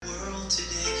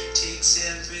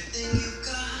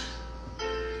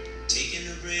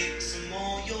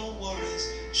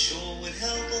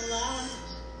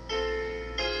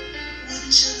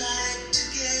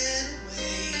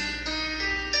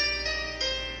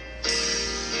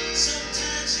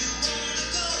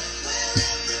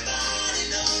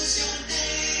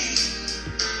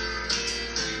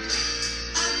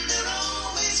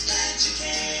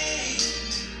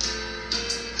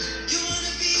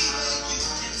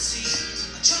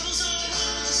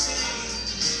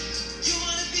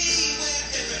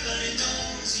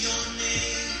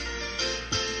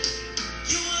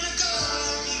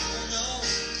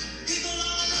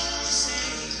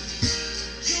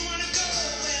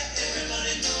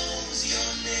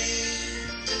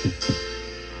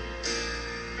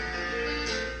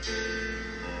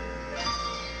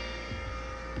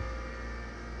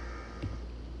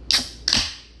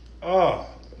Oh,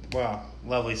 wow.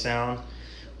 Lovely sound.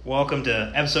 Welcome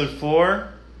to episode 4,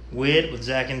 with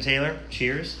Zach and Taylor.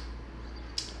 Cheers.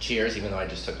 Cheers, even though I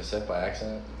just took a sip by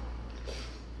accident.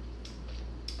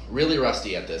 Really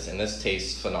rusty at this, and this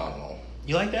tastes phenomenal.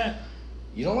 You like that?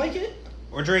 You don't like it?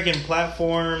 We're drinking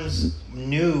Platform's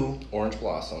new Orange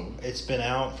Blossom. It's been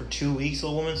out for 2 weeks, the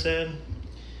woman said.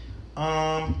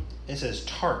 It says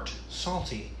tart,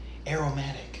 salty,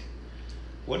 aromatic.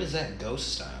 What is that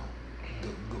ghost style?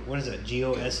 What is that?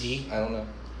 G-O-S-E? I don't know.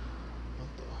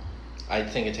 I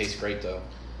think it tastes great, though.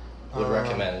 Would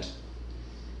recommend.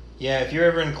 Yeah, if you're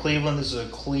ever in Cleveland, this is a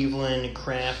Cleveland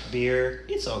craft beer.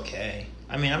 It's okay.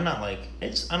 I mean, I'm not like... I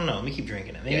don't know. Let me keep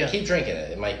drinking it. Maybe keep drinking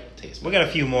it. It might taste better. We got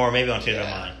a few more. Maybe I'll change my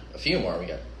mind. A few more we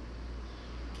got.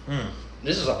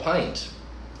 This is a pint.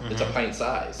 Mm-hmm. It's a pint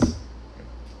size.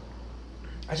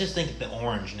 I just think the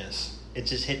orangeness, it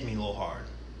just hit me a little hard.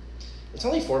 It's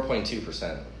only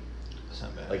 4.2%. That's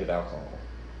not bad. Like of alcohol.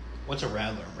 What's a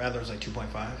Radler? Radler's like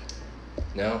 2.5?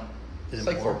 No. It's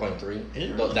like 4.3. Is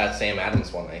it really? That Sam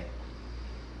Adams one I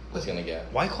was going to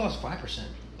get. White Claw's 5%.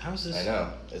 How is this? I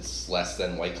know. It's less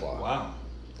than White Claw. Wow.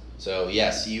 So,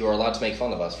 yes, you are allowed to make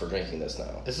fun of us for drinking this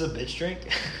now. This is a bitch drink?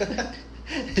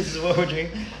 This is what we're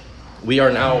drinking? We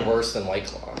are now worse than White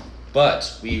Claw.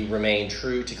 But we remain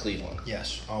true to Cleveland.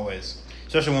 Yes, always.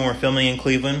 Especially when we're filming in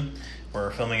Cleveland.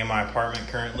 We're filming in my apartment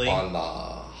currently. On the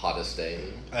hottest day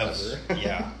ever.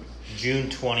 Yeah. June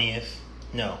 20th.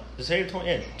 No. Is today the 20th?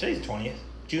 Yeah, today's the 20th.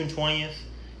 June 20th,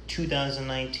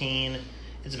 2019.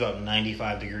 It's about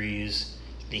 95 degrees.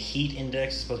 The heat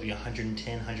index is supposed to be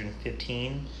 110,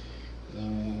 115.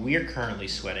 We're currently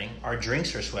sweating. Our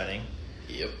drinks are sweating.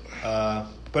 Yep.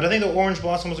 But I think the Orange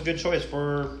Blossom was a good choice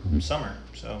for summer.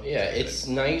 So yeah, it's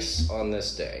nice on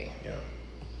this day. Yeah.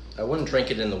 I wouldn't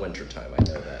drink it in the wintertime, I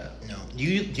know that. No. Do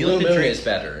you Blue like to Moon drink is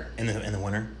better. in the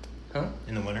winter? Huh?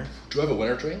 In the winter? Do I have a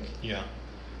winter drink? Yeah.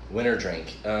 Winter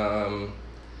drink.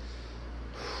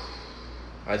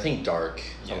 I think dark.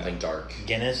 Something dark.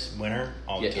 Guinness, winter,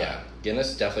 all the time. Yeah,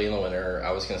 Guinness definitely in the winter.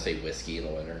 I was gonna say whiskey in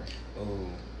the winter. Oh.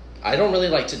 I don't really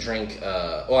like to drink.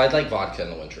 I'd like vodka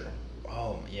in the winter.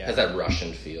 Oh yeah. Has that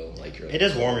Russian feel, like you're. It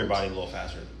does warm your body a little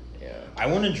faster. Yeah. I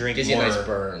want to drink gives more. You nice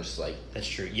burns, like. That's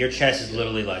true. Your chest is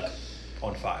literally like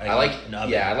on fire. I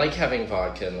like having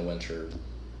vodka in the winter.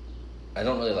 I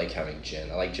don't really like having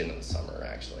gin. I like gin in the summer,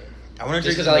 actually. I want to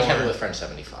just because I like having it with French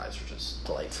 75s, which is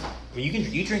delightful. I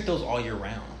mean, you drink those all year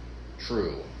round.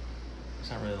 True.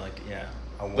 It's not really like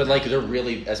but like they're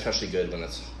really especially good when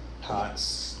it's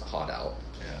hot out.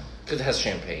 Yeah. Because it has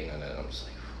champagne in it. I'm just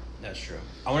like. That's true.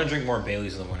 I want to drink more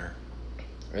Baileys in the winter.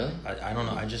 Really? I don't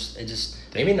know. It just.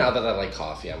 Maybe now that I like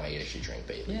coffee, I might actually drink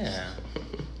Baileys. Yeah.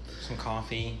 Some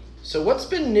coffee. So what's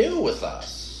been new with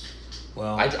us?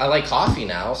 Well, I like coffee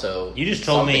now, so you just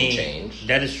told me changed.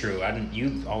 That is true.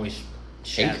 You always.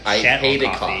 I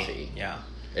hated coffee. Yeah.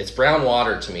 It's brown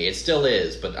water to me. It still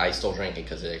is, but I still drink it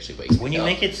because it actually wakes me up. When you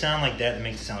make it sound like that, it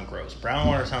makes it sound gross. Brown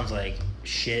water sounds like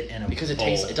shit in a because it bowl.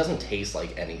 It doesn't taste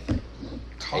like anything.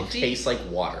 Coffee? It tastes like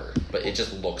water, but it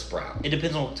just looks brown. It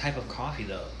depends on what type of coffee,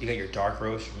 though. You got your dark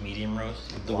roast, medium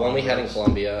roast. The one we had in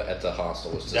Columbia at the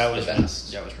hostel was just the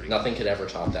best. That was pretty Nothing could ever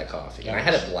top that coffee. And I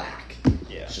had it black.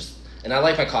 Yeah. And I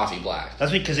like my coffee black.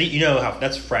 That's because you know how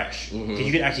that's fresh. Because Mm-hmm.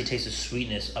 you could actually taste the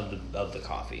sweetness of the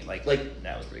coffee. Like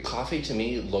that was pretty good. Coffee to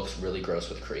me looks really gross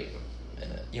with cream in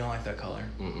it. You don't like that color?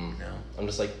 Mm-mm. No. I'm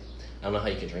just like, I don't know how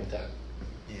you can drink that.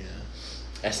 Yeah.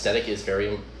 Aesthetic is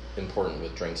very important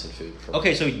with drinks and food.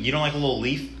 Okay, so you don't like a little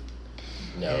leaf?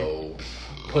 No.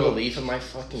 Put a leaf in my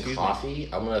fucking coffee,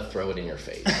 I'm going to throw it in your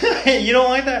face. You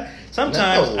don't like that?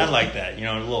 Sometimes No. I like that. You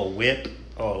know, a little whip.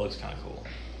 Oh, it looks kind of cool.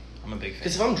 I'm a big fan.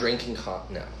 Because if I'm drinking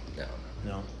coffee...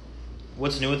 No.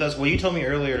 What's new with us? Well, you told me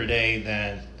earlier today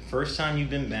that the first time you've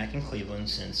been back in Cleveland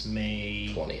since May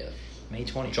 20th. May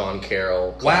 20th. John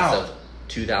Carroll, class of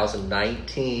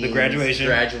 2019. The graduation.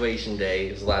 Graduation day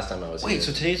is the last time I was here. Wait,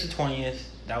 so today's the 20th.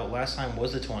 That last time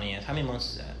was the 20th. How many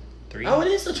months is that? 3? Oh, it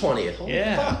is the 20th. Holy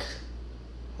fuck.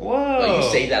 Whoa. Oh, you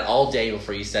say that all day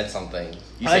before you said something.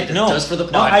 You say that just for the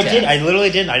podcast. No, I did. I literally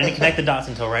didn't. I didn't connect the dots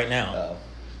until right now. Oh.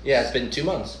 Yeah, it's been 2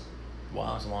 months.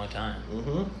 Wow, it's a long time.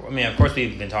 Mm-hmm. I mean, of course,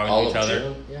 we've been talking all to each of other.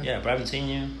 June, yeah, but I haven't seen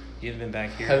you. You haven't been back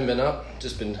here. Haven't been up.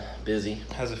 Just been busy.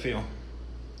 How's it feel?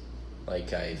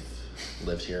 Like I've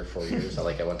lived here 4 years.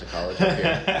 I went to college up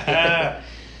here.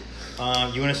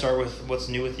 You want to start with what's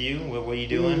new with you? What are you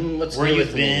doing? What's Where new you've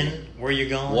with been? me? Where you're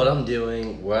going? What I'm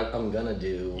doing? What I'm gonna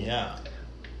do? Yeah.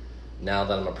 now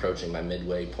that I'm approaching my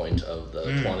midway point of the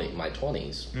my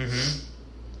 20s,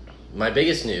 my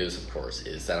biggest news, of course,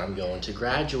 is that I'm going to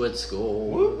graduate school.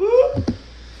 Whoop, whoop.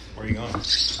 Where are you going?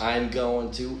 I'm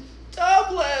going to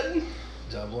Dublin.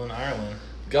 Dublin, Ireland.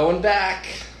 Going back.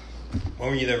 When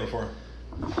were you there before?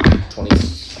 20.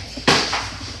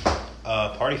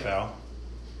 Party foul.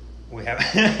 We have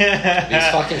These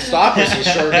fucking stoppers you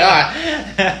sure got.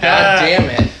 God damn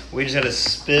it. We just had a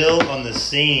spill on the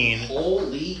scene.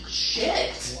 Holy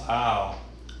shit. Wow.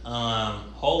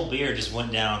 Whole beer just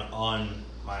went down on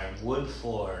my wood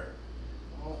floor.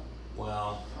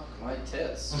 Well. Fuck my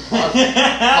tits. Pause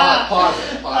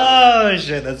it. Oh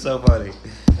shit, that's so funny.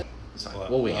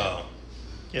 Well, we have.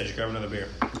 Yeah, just grab another beer.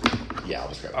 Yeah, I'll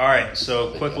just grab it. Alright,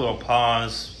 so quick little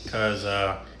pause, because...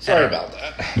 Sorry about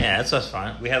that. Yeah, that's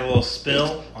fine. We had a little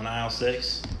spill on aisle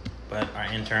 6, but our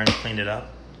interns cleaned it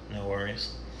up. No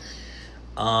worries.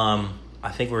 I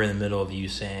think we're in the middle of you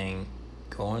saying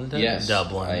going to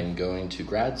Dublin. I'm going to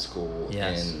grad school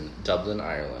Yes. in Dublin,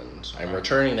 Ireland. I'm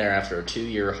returning there after a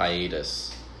 2-year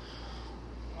hiatus.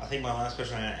 I think my last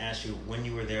question I asked you when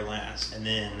you were there last, and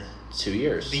then 2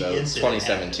 years, the so incident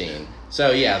 2017. happened.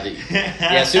 So yeah,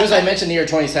 as soon as I mention the year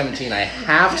 2017, I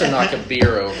have to knock a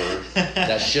beer over.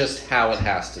 That's just how it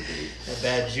has to be. That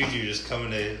bad juju just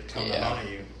coming to haunt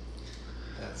you.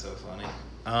 That's so funny.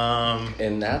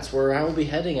 And that's where I will be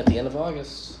heading at the end of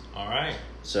August. All right.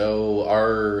 So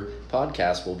our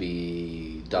podcast will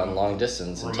be done long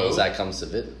distance until Remote? Zach comes to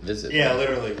visit. Yeah,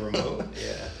 literally remote.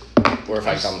 Yeah. Or if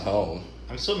I come home.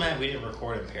 I'm so mad we didn't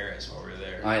record in Paris while we were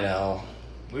there. I know.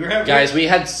 We were having Guys, we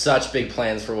had such big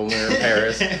plans for when we were in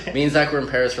Paris. Me and Zach were in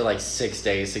Paris for like 6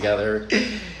 days together.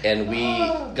 And we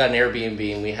got an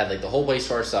Airbnb and we had like the whole place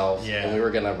to ourselves. Yeah. And we were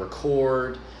going to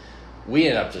record. We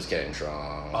ended up just getting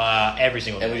drunk. every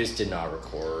single day. And we just did not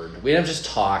record. We ended up just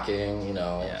talking,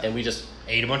 Yeah. And we just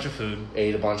ate a bunch of food.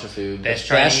 ate a bunch of food. Best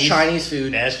The best Chinese- Chinese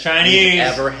food Best Chinese we've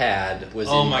ever had was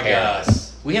Oh in my Paris.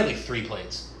 god. We had like 3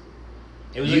 plates.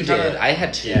 It was You like kinda- did. I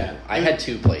had 2. Yeah. I had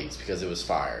 2 plates because it was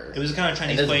fire. It was a kind of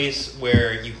Chinese And place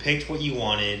where you picked what you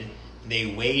wanted, they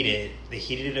weighed it, they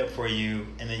heated it up for you,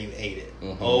 and then you ate it.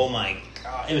 Mhm. Oh my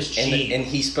god, it was cheap. And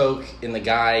he spoke, and the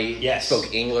guy Yes.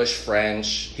 spoke English,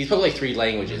 French. He spoke like 3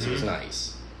 languages. It was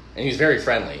nice. And he was very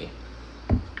friendly.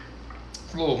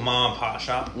 A little mom and pop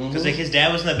shop. Because Mhm. like his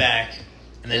dad was in the back,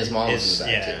 and then His mom was in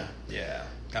the back, yeah, too. Yeah,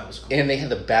 that was cool. And they had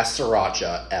the best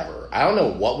sriracha ever. I don't know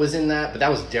what was in that, but that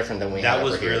was different than That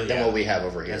was really- yeah. what we have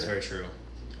over here. That's very true.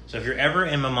 So if you're ever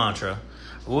in Mamantra,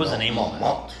 what was the name of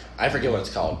it? I forget what it's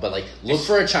called, but like look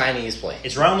for a Chinese place.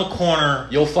 It's right on the corner.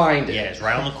 You'll find it. Yeah, it's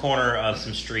right on the corner of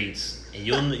some streets, and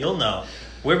you'll know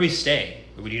where we stay.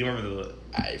 Do you remember the?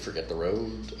 I forget the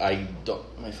road. I don't.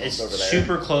 My phone's It's over there.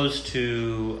 super close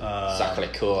to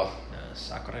Sacré-Cœur.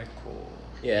 Sacré-Cœur.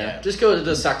 Yeah. Just go to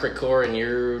the Sacré-Cœur and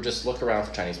you just look around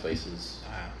for Chinese places.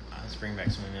 Let's bring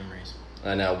back some memories.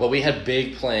 I know, but we had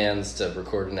big plans to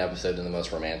record an episode in the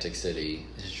most romantic city.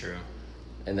 This is true.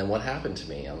 And then what happened to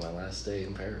me on my last day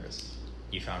in Paris?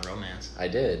 You found romance. I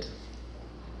did.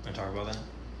 Want to talk about that?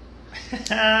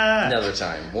 Another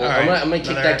time. Well, All right. I'm gonna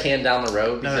kick that can down the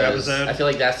road Another because episode? I feel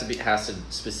like that has to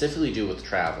specifically do with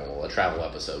travel. A travel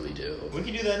episode we do. We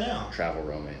can do that now. Travel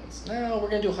romance. No, we're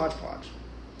gonna do hodgepodge.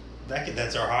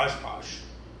 That's our hodgepodge.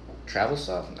 Travel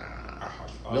stuff? Nah. Our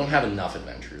hodgepodge. We don't have enough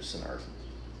adventures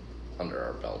under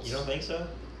our belts. You don't think so?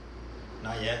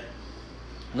 Not yet.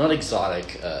 Not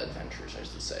exotic adventures, I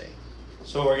should say.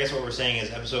 So I guess what we're saying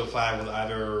is episode 5 will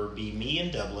either be me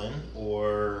in Dublin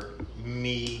or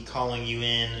me calling you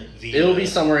in via... It'll be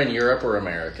somewhere in Europe or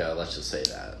America, let's just say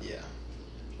that. Yeah.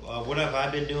 What have I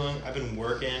been doing? I've been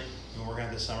working. I've been working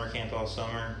at the summer camp all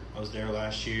summer. I was there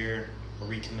last year.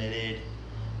 Recommitted.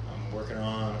 I'm working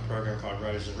on a program called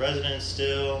Writers in Residence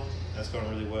still. That's going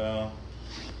really well.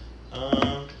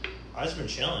 I've just been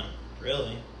chilling,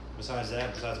 really. Besides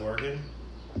working.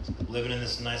 Living in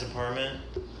this nice apartment.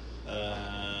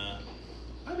 I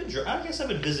guess I've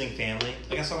been visiting family.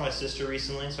 Like I saw my sister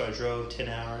recently, so I drove 10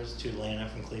 hours to Atlanta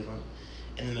from Cleveland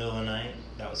in the middle of the night.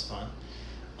 That was fun.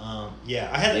 Yeah,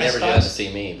 I had. You I never stopped, got to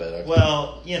see me, but okay.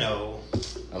 Well, you know,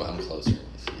 I'm closer.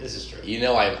 this is true. You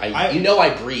know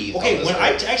I breathe. Okay, on this when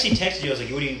I earth. actually texted you, I was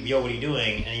like, what are you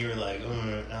doing? And you were like,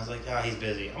 and I was like, he's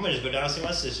busy. I'm gonna just go down and see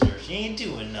my sister. She ain't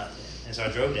doing nothing. And so I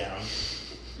drove down.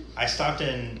 I stopped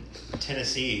in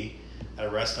Tennessee at a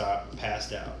rest stop,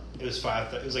 passed out. It was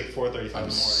It was like 4:35 in the morning.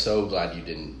 I'm so glad you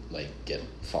didn't get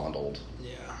fondled.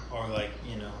 Yeah, or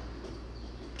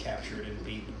captured and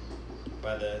beaten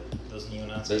by those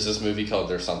neo-Nazis. There's this movie called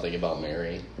There's Something About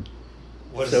Mary.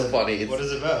 What is so it? funny. What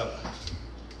is it about?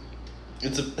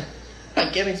 I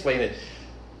can't explain it.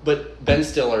 But Ben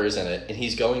Stiller is in it, and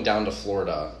he's going down to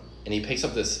Florida, and he picks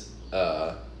up this.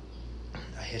 A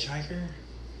hitchhiker?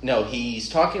 No, he's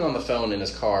talking on the phone in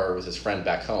his car with his friend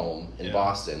back home in Yeah.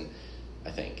 Boston,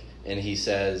 I think. And he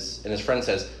says, and his friend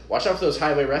says, "Watch out for those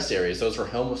highway rest areas. Those are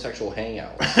homosexual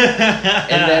hangouts."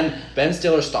 And then Ben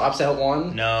Stiller stops at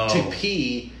one to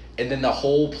pee, and then the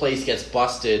whole place gets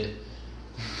busted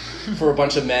for a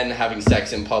bunch of men having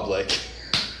sex in public.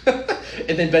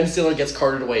 And then Ben Stiller gets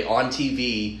carted away on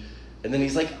TV, and then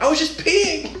he's like, "I was just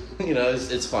peeing." You know,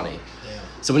 it's funny. Yeah.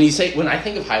 So when I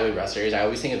think of highway rest areas, I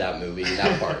always think of that movie. And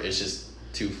that part is just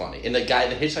too funny. And the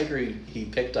hitchhiker he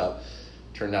picked up,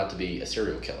 turned out to be a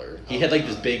serial killer. He had like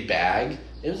this big bag.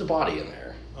 It was a body in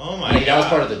there. Oh my god! That was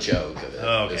part of the joke of it.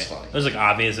 Oh, okay. It was funny. It was like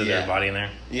obvious that there's a body in there.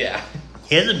 Yeah.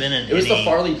 He hasn't been in. It was the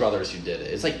Farley brothers who did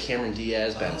it. It's like Cameron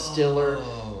Diaz, Ben Stiller,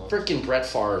 Oh. freaking Brett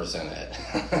Favre's in it.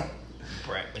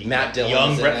 Matt Dillon's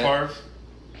young in Brett it. Favre.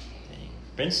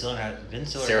 Ben Stiller.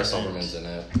 Sarah hasn't- Silverman's in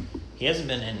it. He hasn't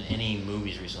been in any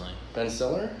movies recently. Ben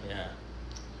Stiller? Yeah.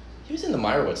 He was in the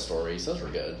Meyerowitz stories. Those were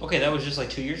good. Okay, that was just like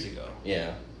 2 years ago.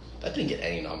 Yeah. That didn't get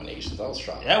any nominations. I was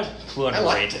shocked. That flew under I the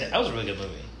liked radar. it. That was a really good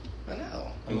movie. I know.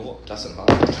 I mean, Dustin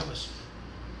Hoffman. That was.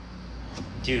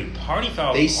 Dude, Party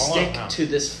Foul. They all stick around. to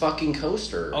this fucking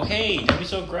coaster. Okay, don't be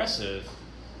so aggressive.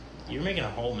 You're making a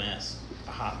whole mess.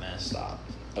 A hot mess. Stop.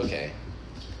 Okay.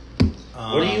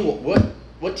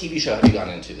 What TV show have you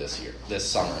gotten into this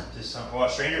summer? Well,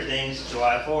 Stranger Things,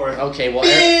 July 4th. Okay, well,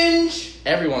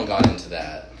 everyone got into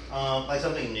that. Like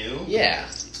something new? Yeah.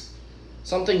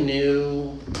 Something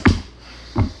new.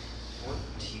 What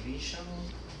TV show?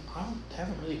 I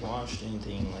haven't really watched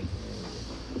anything like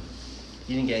new.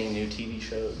 You didn't get any new TV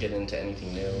show? Get into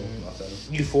anything new?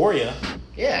 Nothing? Euphoria.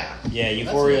 Yeah. Yeah,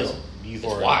 Euphoria. That's new. It's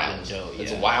wild.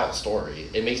 It's a wild story.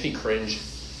 It makes me cringe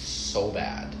so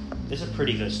bad. It's a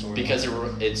pretty good story. Because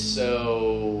it's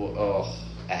so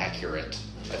accurate,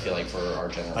 I feel like, for our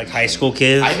generation. like high school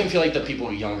kids. I even feel like the people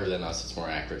younger than us, it's more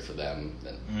accurate for them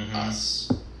than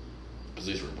us. Because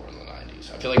these were born in the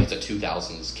 90s. I feel like it's a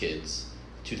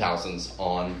 2000s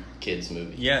on kids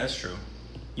movie. Yeah, that's true.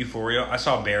 Euphoria. I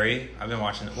saw Barry. I've been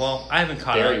watching it. Well, I haven't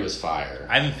caught Barry up. was fire.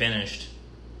 I haven't finished.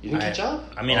 You didn't catch up?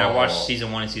 I mean, I watched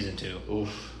season 1 and season 2.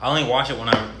 Oof. I only watch it when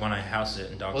I house it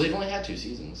in dog. Well, they've only had 2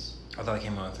 seasons. I thought it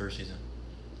came out in the third season.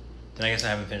 Then I guess I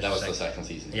haven't finished. That was the second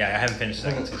season. Yeah, I haven't finished the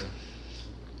second season.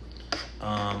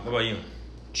 What about you?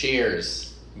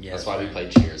 Cheers. Yeah, that's why we right.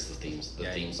 played Cheers. The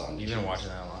theme song. You've been watching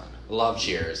that a lot. Love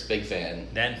Cheers. Big fan.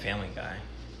 That and Family Guy.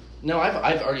 No,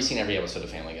 I've already seen every episode of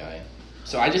Family Guy,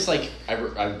 so I just I'm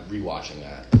rewatching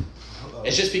that.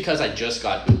 It's just because I just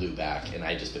got Hulu back and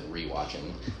I just been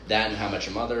rewatching that and How I Met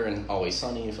Your Mother and Always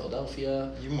Sunny in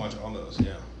Philadelphia. You can watch all those,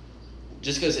 yeah.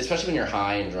 Just because, especially when you're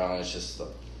high and drunk, it's just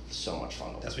so much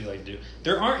fun. That's what you like to do.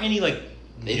 There aren't any like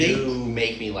They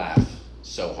make me laugh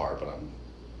so hard, but I'm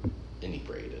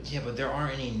inebriated. Yeah, but there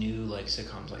aren't any new like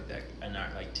sitcoms like that, and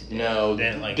not like today. No,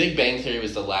 that, like, Big Bang Theory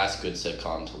was the last good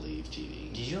sitcom to leave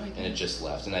TV. Did you like that? And it just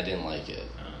left, and I didn't like it.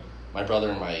 My brother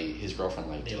and his girlfriend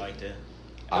liked it. They liked it.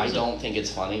 I don't think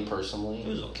it's funny personally. It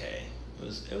was okay. It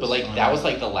was but like fun. that was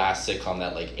like the last sitcom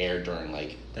that like aired during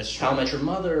like That's true. How I Met Your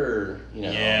Mother. You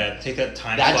know. Yeah, take that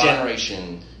time. That slot.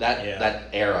 generation, that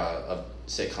era of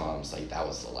sitcoms, like that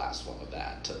was the last one of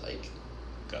that to like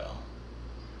go.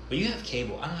 But you have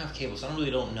cable. I don't have cable, so I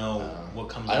really don't know what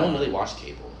comes. I don't on. really watch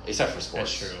cable except for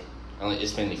sports. That's true.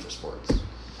 It's mainly for sports.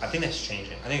 I think that's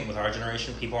changing. I think with our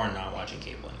generation, people are not watching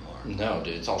cable anymore. No,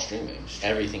 dude, it's all streaming.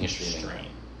 Everything is streaming.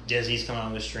 Disney's coming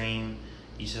on the stream.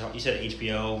 You said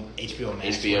HBO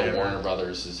Max. HBO whatever. Warner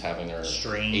Brothers is having their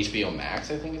stream. HBO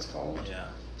Max, I think it's called. Yeah.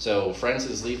 So Friends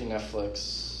is leaving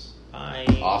Netflix. Bye.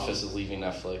 Office is leaving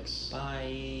Netflix.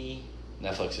 Bye.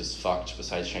 Netflix is fucked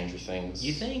besides Stranger Things.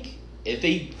 You think? If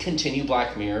they continue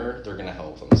Black Mirror, they're gonna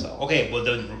help themselves. Okay, well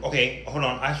hold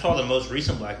on. I saw the most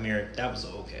recent Black Mirror. That was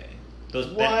okay.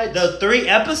 What? The 3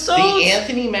 episodes? The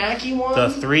Anthony Mackie one? The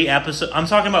 3 episodes. I'm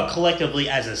talking about collectively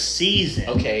as a season.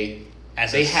 Okay.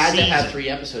 They had to have 3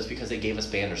 episodes because they gave us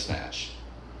Bandersnatch.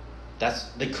 That's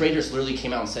the creators literally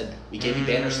came out and said, "We gave you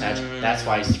Bandersnatch. That's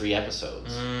why it's 3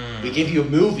 episodes. We gave you a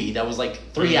movie that was like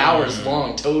 3 hours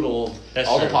long total. That's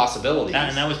all true. the possibilities.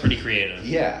 And that was pretty creative.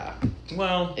 Yeah.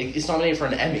 Well, it's nominated for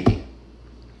an Emmy.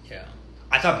 Yeah.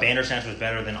 I thought Bandersnatch was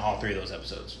better than all 3 of those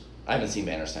episodes. I haven't seen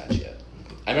Bandersnatch yet.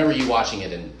 I remember you watching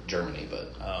it in Germany,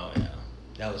 but oh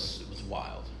yeah, it was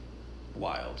wild.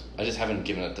 I just haven't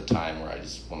given it the time where I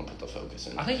just want to put the focus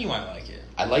in. I think you might like it.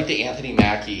 I like the Anthony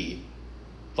Mackie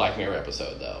Black Mirror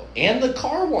episode though, and the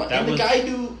car one, the guy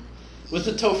who was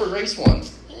the Topher Grace one.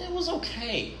 It was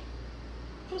okay.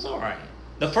 It was all right.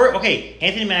 The first, okay,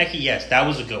 Anthony Mackie, yes, that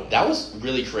was a good one. That was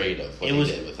really creative what they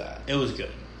did with that. It was good.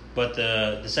 But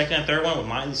the second and third one with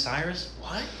Miley Cyrus,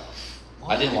 what?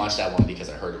 I didn't watch that one because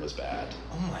I heard it was bad.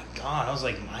 Oh my god, I was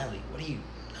like, Miley, what do you...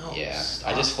 No, yeah,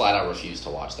 stop. I just flat out refused to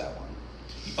watch that one.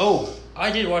 Oh,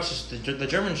 I did watch the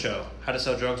German show, How to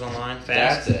Sell Drugs Online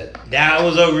Fast. That's it. That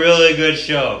was a really good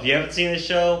show. If you haven't seen the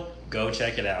show, go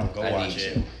check it out. Go watch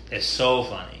it. It's so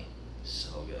funny.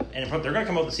 So good. And they're going to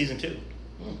come out with season 2.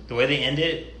 The way they end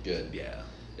it, good. Yeah.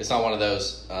 It's not one of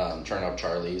those Turn Up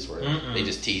Charlies where they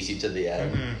just tease you to the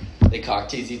end. They cock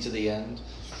tease you to the end.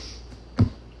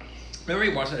 Remember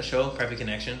you watched that show, Private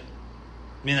Connection?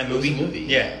 I mean that movie? It was a movie.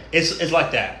 Yeah. It's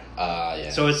like that. Yeah.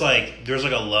 So it's like there's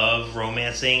like a love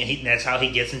romance thing, and that's how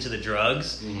he gets into the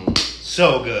drugs.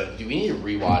 So good. Do we need to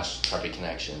rewatch Private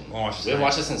Connection? We haven't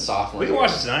watched this in sophomore. We can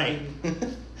watch it tonight.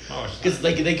 Because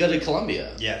like they go to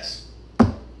Columbia. Yes.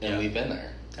 And we've been there.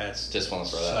 That's just want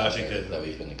to throw that out there, good that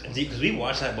we've been to Columbia. Because we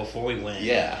watched that before we went.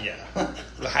 Yeah.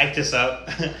 Hyped us up.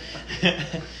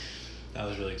 That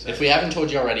was really exciting. If we haven't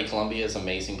told you already, Columbia is an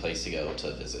amazing place to go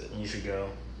to visit. You should go.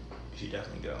 You should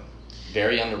definitely go.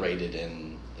 Very underrated,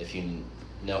 and if you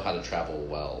know how to travel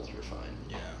well, you're fine.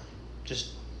 Yeah.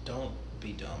 Just don't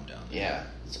be dumb down there. Yeah.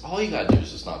 It's all you gotta do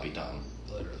is just not be dumb.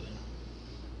 Literally.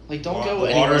 Like, don't go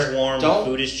anywhere. Water's warm, the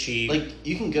food is cheap. Like,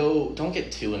 you can go, don't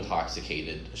get too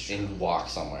intoxicated and walk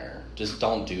somewhere. Just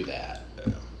don't do that.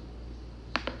 Yeah.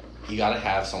 You gotta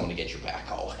have someone to get your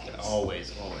back always.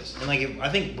 Always. And like, I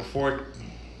think before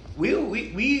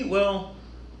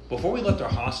before we left our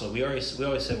hostel, we always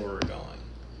said where we were going,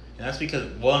 and that's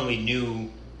because one, we knew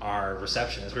our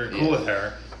receptionist. We were cool with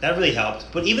her. That really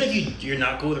helped. But even if you're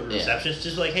not cool with the receptionist,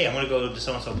 just like, hey, I'm gonna go to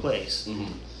so and so place.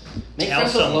 Make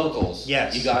friends with locals.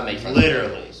 Yes, you gotta make friends. Literally.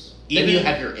 With locals. Even you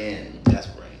have your in. That's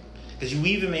right. Because we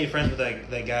even made friends with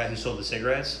that guy who sold the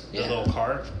cigarettes. The little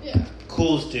cart. Yeah.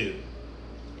 Coolest dude.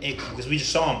 Because we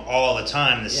just saw him all the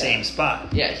time in the same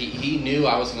spot. Yeah, he knew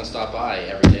I was going to stop by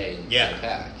every day and get a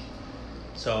pack.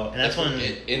 So, and that's when...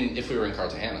 if we were in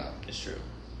Cartagena. It's true.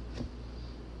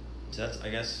 So that's, I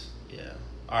guess, yeah.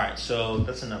 Alright, so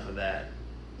that's enough of that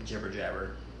jibber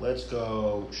jabber. Let's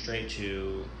go straight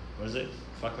to, what is it?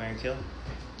 Fuck, marry, kill?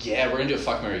 Yeah, we're going to do a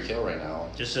fuck, marry, kill right now.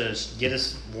 Just to get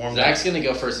us warmed up. Zach's going to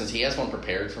go first since he has one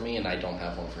prepared for me and I don't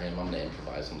have one for him. I'm going to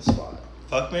improvise on the spot.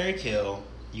 Fuck, marry, kill.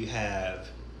 You have...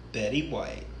 Betty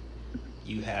White.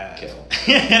 You have... Kill.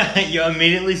 You're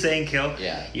immediately saying kill?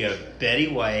 Yeah. You have Betty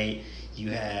White.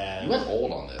 You have... You went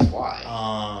old on this.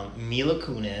 Why? Mila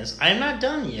Kunis. I'm not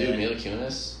done yet. Dude, Mila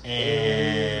Kunis?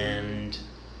 And...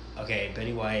 Okay,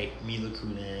 Betty White, Mila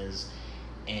Kunis,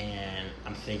 and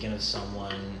I'm thinking of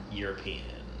someone European.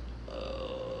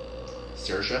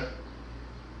 Saoirse?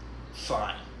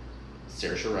 Fine.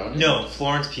 Saoirse Ronan? No,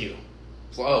 Florence Pugh.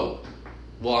 Oh...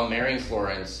 Well, I'm marrying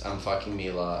Florence, I'm fucking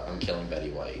Mila, I'm killing Betty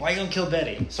White. Why are you gonna kill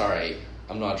Betty? Sorry,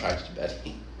 I'm not attracted to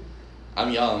Betty.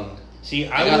 I'm young. See,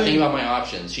 I gotta think about my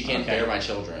options. She can't bear my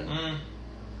children.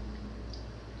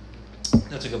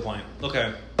 That's a good point.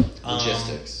 Okay.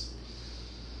 Logistics.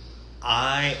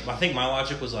 I think my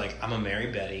logic was like, I'm gonna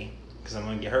marry Betty, because I'm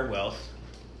gonna get her wealth.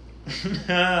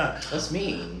 That's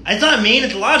mean. It's not mean,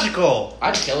 it's logical.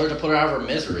 I'd kill her to put her out of her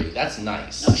misery. That's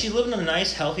nice. No, she's living a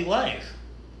nice, healthy life.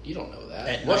 You don't know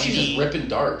that. What if she's just ripping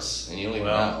darts and you don't even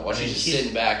know? What if she's just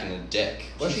sitting back in a dick?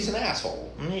 What if she's an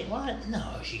asshole? What?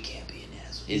 No, she can't be an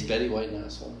asshole. Is Betty White an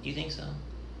asshole? You think so?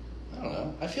 I don't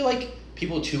know. I feel like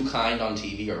people too kind on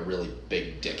TV are really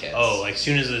big dickheads. Oh, like as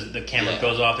soon as the camera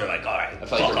goes off, they're like, all right, I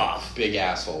feel fuck like off. Big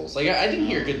assholes. Like, I didn't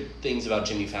hear good things about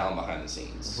Jimmy Fallon behind the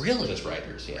scenes. Really? With his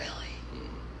writers, yeah. Really?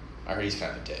 I heard he's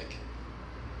kind of a dick.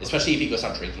 Especially if he goes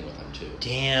out drinking with him, too.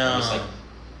 Damn.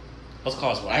 Let's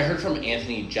call us one. I heard from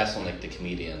Anthony Jeselnik, the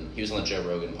comedian. He was on the Joe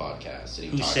Rogan podcast.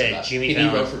 And Who said Jimmy Fallon?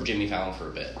 He wrote for Jimmy Fallon for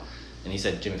a bit. And he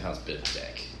said Jimmy Fallon's a bit of a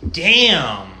dick.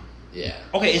 Damn. Yeah.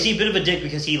 Okay, is he a bit of a dick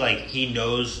because he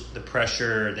knows the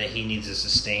pressure that he needs to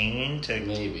sustain to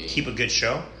keep a good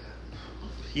show?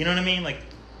 You know what I mean? Like,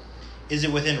 is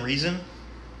it within reason?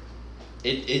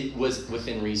 It was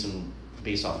within reason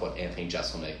based off what Anthony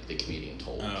Jeselnik, the comedian,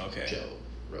 told Joe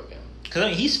Rogan.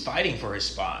 Because he's fighting for his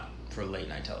spot for late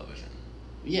night television.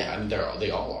 Yeah, I mean they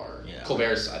all are. Yeah.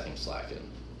 Colbert's, I think, slacking.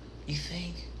 You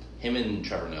think? Him and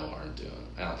Trevor Noah aren't doing.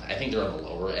 I think they're on the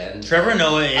lower end. Trevor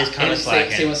Noah is kind of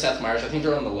slacking. Same with Seth Meyers. I think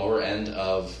they're on the lower end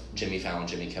of Jimmy Fallon,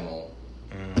 Jimmy Kimmel.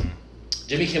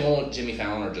 Jimmy Kimmel, Jimmy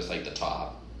Fallon are just like the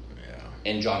top.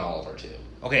 Yeah. And John Oliver too.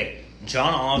 Okay,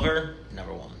 John Oliver,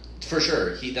 number one. For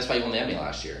sure. That's why he won the Emmy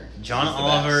last year. John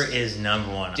Oliver is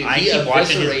number one. Dude, he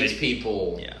eviscerates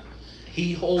people. Yeah.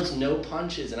 He holds no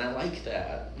punches, and I like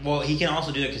that. Well, he can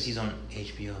also do it because he's on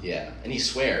HBO. Yeah, and he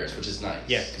swears, which is nice.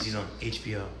 Yeah, because he's on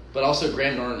HBO. But also,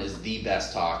 Graham Norton is the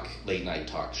best late night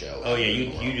talk show. Oh yeah,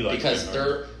 you do like because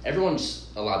everyone's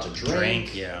allowed to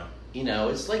drink. Yeah. You know,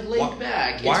 it's like laid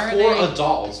back. Why it's for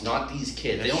adults, not these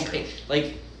kids. They don't pay.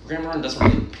 Like Graham Norton doesn't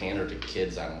really pander to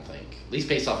kids. I don't think, at least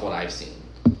based off what I've seen.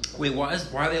 Wait, why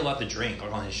are they allowed to drink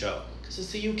on his show? Because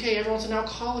it's the UK. Everyone's an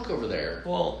alcoholic over there.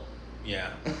 Well, yeah.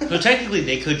 So technically,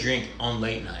 they could drink on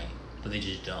late night, but they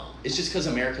just don't. It's just because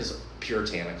America's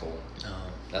puritanical.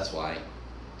 Oh. That's why.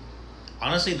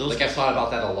 Honestly, those... I've thought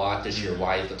about that a lot this year.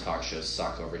 Why the talk shows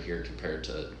suck over here compared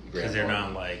to Graham Norton? Because they're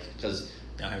not like... Because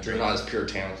they're not as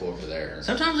puritanical over there.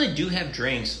 Sometimes they do have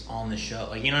drinks on the show.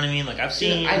 Like, you know what I mean? Like, I've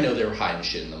seen... I know they were hiding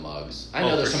shit in the mugs. I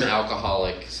know there's some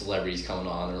alcoholic celebrities coming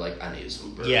on. They're like, I need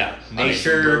some bourbon. Yeah. Make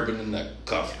sure... some bourbon in that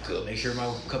coffee cup. Make sure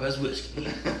my cup has whiskey.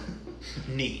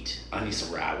 Neat. I need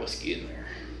some rye whiskey in there.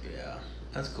 Yeah.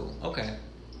 That's cool. Okay.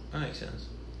 That makes sense.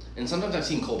 And sometimes I've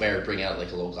seen Colbert bring out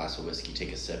like a little glass of whiskey,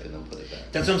 take a sip, and then put it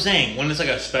back. That's what I'm saying. When it's like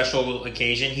a special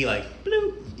occasion, he like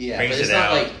bloop. Yeah, but it's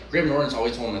not like Graham Norton's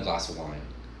always holding a glass of wine.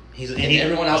 And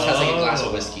everyone else has like a glass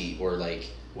of whiskey or like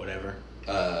whatever.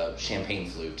 Champagne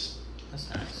flute. That's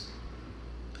nice.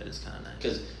 That is kind of nice.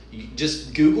 Because you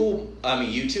just Google,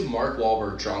 YouTube Mark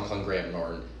Wahlberg drunk on Graham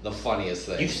Norton. The funniest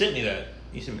thing. You sent me that.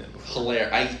 You sent me that before.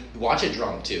 Hilarious. I watch it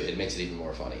drunk too. It makes it even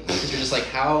more funny. Because you're just like,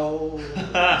 how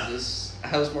is this?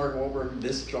 How's Mark Wahlberg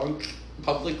this drunk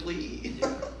publicly?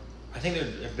 Yeah. I think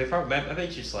they're probably. I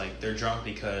bet just like they're drunk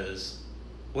because.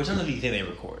 What time do you think they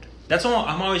record? That's all.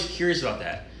 I'm always curious about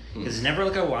that. Because it's never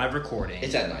like a live recording.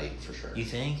 It's at night for sure. You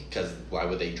think? Because why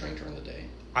would they drink during the day?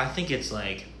 I think it's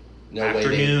like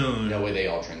afternoon. No way they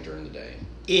all drink during the day.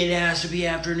 It has to be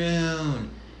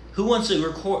afternoon. Who wants to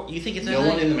record? You think it's no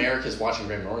one in America is watching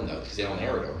Graham Norton though because they don't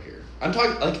air it over here. I'm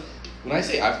talking like when I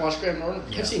say I've watched Graham Norton,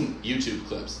 I've seen YouTube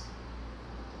clips.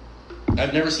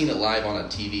 I've never seen it live on a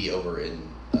TV over in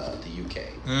the UK.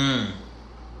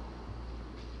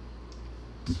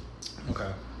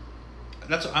 Okay.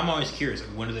 I'm always curious.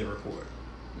 Like, when do they record?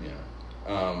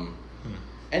 Yeah.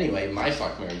 Anyway, my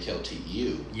fuck, marry, kill to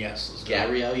you. Yes.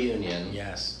 Gabrielle Union.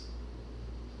 Yes.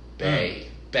 Bae.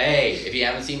 If you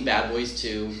haven't seen Bad Boys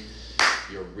 2,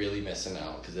 you're really missing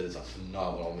out because it is a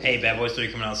phenomenal movie. Hey, Bad Boys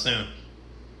 3 coming out soon.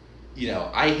 You know,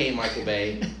 I hate Michael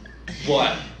Bay.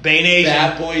 But Bay Nation.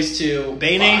 Bad Boys 2.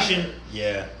 Bay Nation.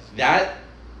 Yeah. That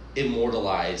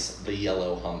immortalized the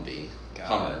yellow Humvee.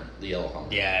 Hummer. The yellow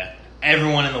Hummer. Yeah.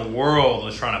 Everyone in the world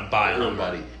was trying to buy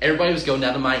Hummer. Everybody was going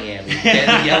down to Miami.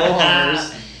 Getting the yellow Hummers.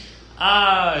 Shit.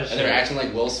 And they were acting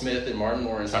like Will Smith and Martin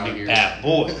Lawrence. Bad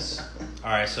Boys.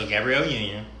 Alright, so Gabrielle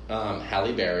Union.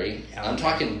 Halle Berry. I'm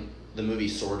talking the movie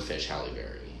Swordfish Halle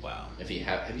Berry. Wow. If you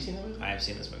have you seen that movie? I have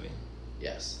seen this movie.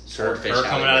 Yes. Swordfish Her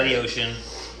coming out of the ocean.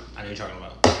 I know you're talking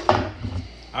about.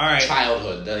 Alright.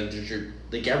 Childhood.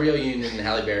 The Gabrielle Union and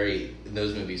Halle Berry in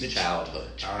those movies, childhood.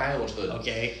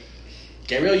 Okay.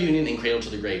 Gabrielle Union in Cradle to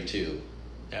the Grave, too.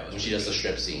 That was when she does the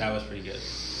strip scene. That was pretty good.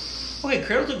 Okay,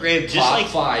 Cradle to the Grave, just Top like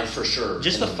 5 for sure.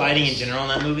 Just the fighting in general in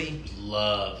that movie,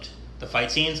 loved. The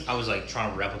fight scenes, I was like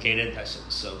trying to replicate it. That shit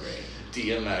was so great.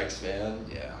 DMX, man.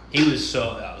 Yeah. That was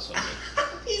so good.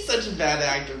 He's such a bad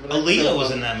actor. But Aaliyah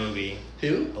was in that movie.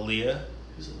 Who? Aaliyah.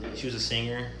 Who's Aaliyah? She was a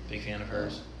singer. Big fan of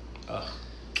hers. Ugh.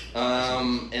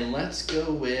 And let's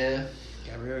go with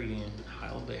Gabrielle Union.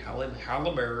 Halle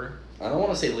Berry. I don't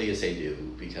want to say Leah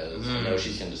Seydoux because I know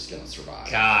she's just gonna survive.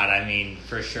 God, I mean,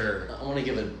 for sure. I want to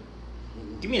give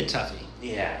me a toughie.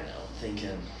 Yeah, I know.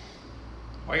 Thinking.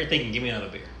 While you're thinking, give me another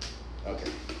beer. Okay.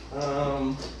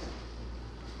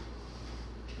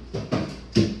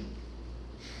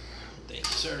 Thank you,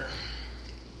 sir.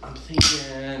 I'm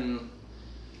thinking.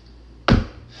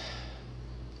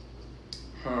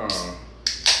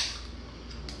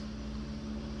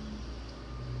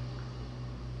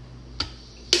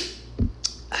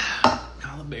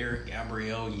 Halle Berry,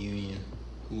 Gabrielle Union.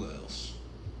 Who else?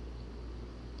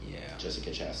 Yeah. Jessica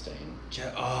Chastain.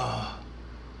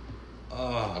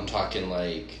 I'm talking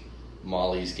like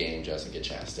Molly's Game, Jessica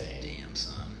Chastain. Damn,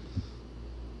 son.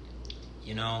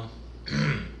 You know.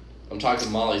 I'm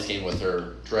talking Molly's Game with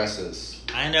her dresses.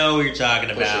 I know what you're talking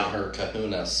about. Pushing her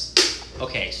kahunas.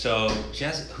 Okay, so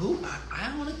Jessica, who I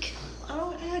don't want to kill. I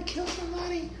don't want to kill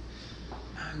somebody.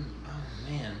 Oh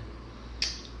man.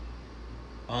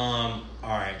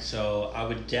 All right, so I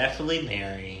would definitely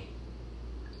marry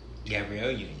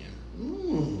Gabrielle Union.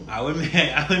 I would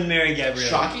marry Gabrielle.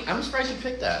 Shocking! I'm surprised you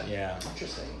picked that. Yeah.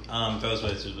 Interesting. Those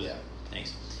was yeah.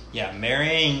 Thanks. Yeah,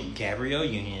 marrying Gabrielle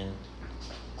Union.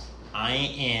 I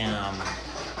am.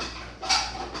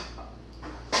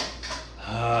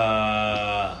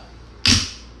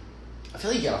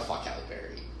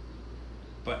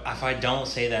 if I don't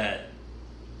say that,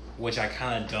 which I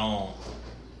kind of don't,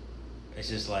 it's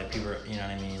just like people, you know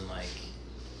what I mean? Like,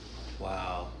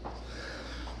 wow.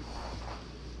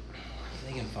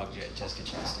 They can fuck Jessica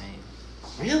Chastain.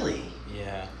 Really?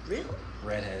 Yeah. Really?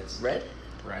 Redheads.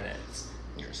 Redheads.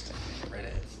 Interesting.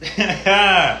 Redheads.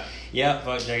 Yeah,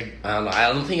 fuck Jessica. I don't know.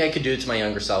 I don't think I could do it to my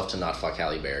younger self to not fuck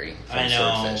Halle Berry. I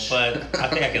know, but I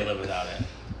think I could live without it.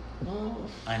 Well,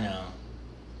 I know.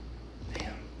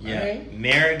 Damn. Yeah. Right.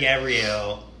 Mary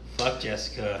Gabrielle, fuck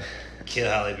Jessica, kill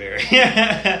Halle Berry.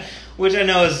 Which I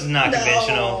know is not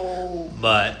conventional,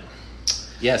 but...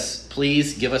 Yes,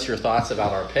 please give us your thoughts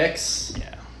about our picks.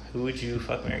 Yeah. Who would you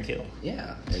fuck, marry, kill?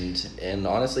 Yeah, and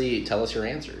honestly, tell us your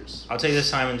answers. I'll take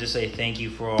this time and just say thank you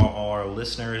for all our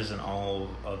listeners and all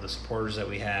of the supporters that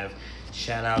we have.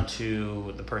 Shout out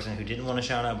to the person who didn't want to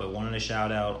shout out but wanted to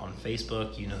shout out on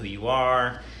Facebook. You know who you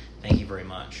are. Thank you very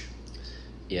much.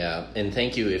 Yeah, and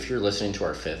thank you if you're listening to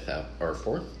our fourth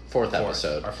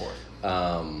episode. Our fourth.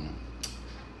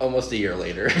 Almost a year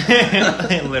later.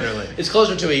 Literally. It's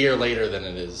closer to a year later than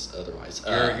it is otherwise.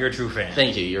 You're a true fan.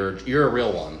 Thank you. You're a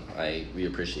real one. We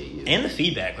appreciate you. And the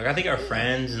feedback. Like, I think our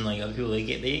friends and like other people,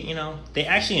 they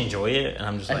actually enjoy it, and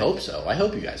I'm just like, I hope so. I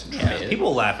hope you guys enjoy it.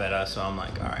 People laugh at us, so I'm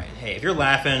like, all right, hey, if you're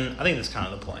laughing, I think that's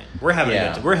kind of the point. We're having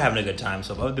a good time,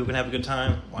 so if other people can have a good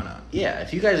time, why not? Yeah,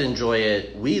 if you guys enjoy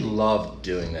it, we love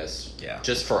doing this. Yeah.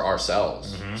 Just for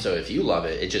ourselves. Mm-hmm. So if you love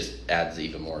it just adds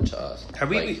even more to us.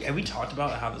 Have we talked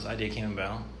about how this idea came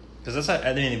about? Because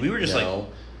we were just like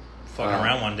fucking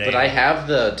around one day. But I have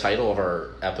the title of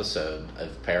our episode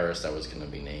of Paris that was going to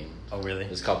be named. Oh, really?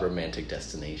 It's called Romantic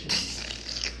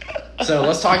Destinations. So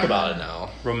let's talk about it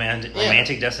now.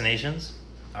 Romantic Destinations?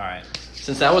 All right.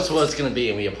 Since that was what it's going to be,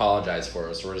 and we apologize for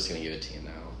it, so we're just going to give it to you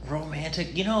now.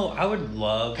 Romantic, I would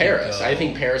love Paris. to go. I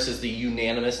think Paris is the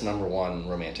unanimous number one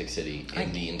romantic city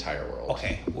in the entire world.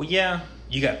 Okay, well, yeah,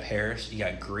 you got Paris, you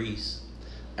got Greece.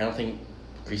 I don't think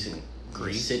Greece. City.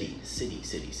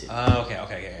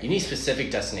 Okay. You need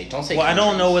specific destination. Don't say. Well, I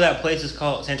don't know what that place is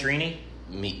called. Santorini.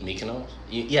 Mykonos.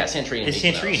 Yeah, Santorini. It's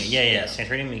Mykonos. Santorini. Yeah.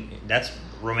 Santorini. That's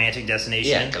romantic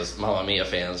destination. Yeah, because Mamma Mia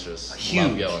fans just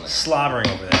love going there. Slobbering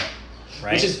over there.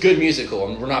 Right? Which is good musical,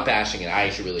 and we're not bashing it. I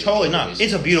actually really totally not.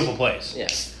 It's a beautiful place. Yeah.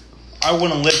 I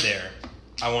want to live there.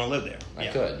 I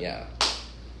could, yeah.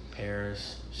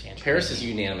 Paris, Santorini. Paris is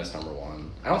unanimous number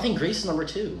one. I don't think Greece is number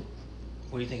two.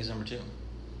 What do you think is number two?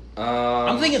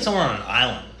 I'm thinking somewhere on an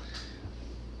island.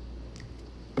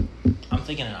 I'm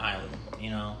thinking an island.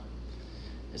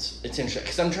 It's interesting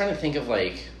because I'm trying to think of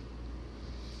but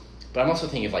I'm also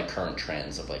thinking of current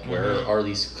trends of where are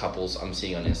these couples I'm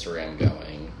seeing on Instagram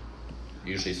going.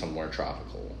 Usually somewhere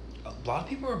tropical. A lot of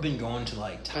people have been going to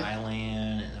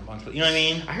Thailand and a bunch of, you know what I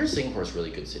mean? I heard Singapore's a really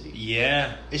good city.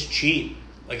 Yeah, it's cheap.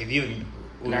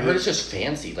 And I heard it's just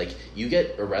fancy. You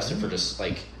get arrested for just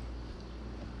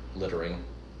littering.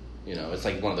 It's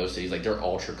one of those cities. They're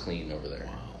ultra clean over there.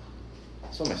 Wow.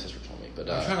 That's what my sister told me. But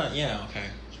I'm trying to, okay.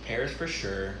 Paris for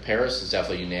sure. Paris is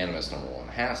definitely unanimous number one.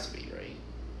 It has to be, right?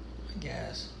 I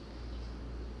guess.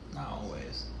 Not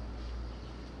always.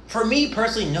 For me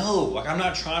personally, no. I'm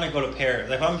not trying to go to Paris.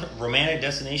 If I'm a romantic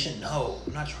destination, no.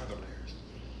 I'm not trying to go to Paris.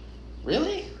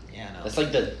 Really? Yeah, no. That's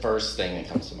the first thing that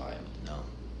comes to mind. No.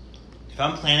 If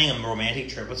I'm planning a romantic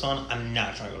trip with someone, I'm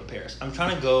not trying to go to Paris. I'm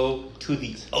trying to go to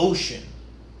the ocean.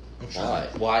 Why?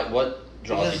 What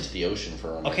draws you to the ocean for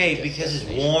a romantic because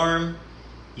it's warm.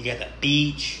 You got the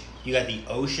beach. You got the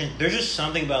ocean. There's just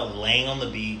something about laying on the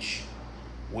beach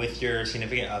with your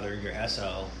significant other, your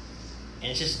SO, and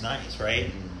it's just nice, right?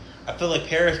 Mm-hmm. I feel like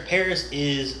Paris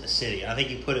is a city. I think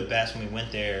you put it best when we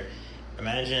went there.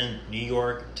 Imagine New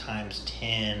York times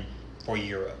 10 for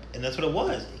Europe. And that's what it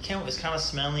was. It's kind of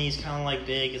smelly. It's kind of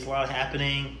big. It's a lot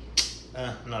happening.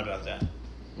 I'm not about that.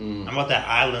 I'm about that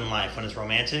island life when it's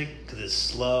romantic because it's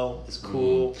slow, it's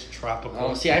cool, it's tropical.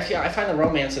 Oh, see, I find the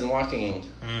romance in walking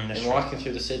walking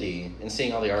through the city and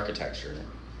seeing all the architecture.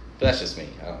 But that's just me.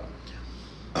 I don't know.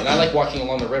 And I like walking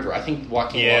along the river. I think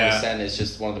walking along the Seine is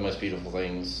just one of the most beautiful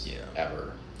things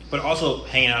ever. But also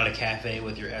hanging out at a cafe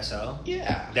with your SO.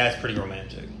 Yeah. That's pretty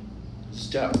romantic. It's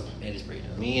dope. It is pretty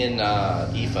dope. Me and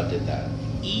Aoife did that.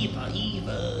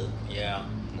 Aoife. Yeah.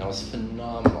 That was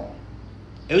phenomenal.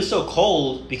 It was so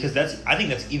cold because I think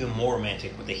that's even more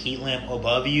romantic. With the heat lamp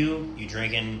above you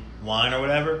drinking wine or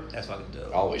whatever. That's fucking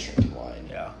dope. Always drinking wine.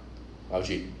 Yeah. Why would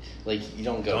you, you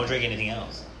don't go... Don't drink anything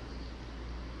else.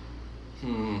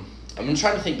 I'm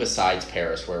trying to think besides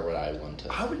Paris, where would I want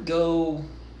to... I would go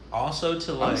also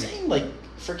to I'm saying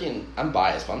freaking... I'm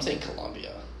biased, but I'm saying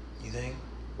Colombia. You think?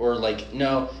 Or like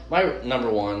no, my number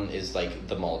one is like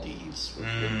the Maldives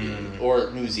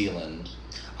or New Zealand.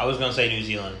 I was gonna say New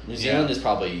Zealand. New Zealand is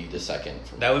probably the second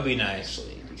for me. That would be nice,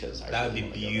 actually, because that would be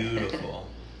beautiful.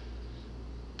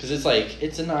 Because it's like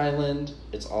it's an island.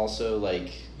 It's also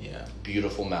like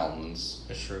beautiful mountains.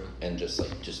 That's true. And just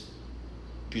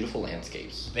beautiful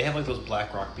landscapes. They have like those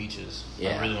black rock beaches.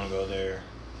 Yeah. I really want to go there.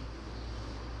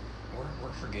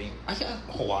 We're forgetting.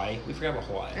 Hawaii. We forgot about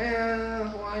Hawaii.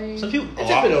 Hawaii. Some people.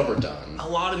 It's a bit overdone. A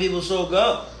lot of people still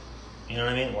go. You know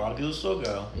what I mean? A lot of people still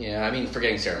go. Yeah, I mean,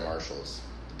 forgetting Sarah Marshall's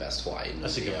the best Hawaii movie.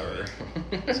 That's a good movie.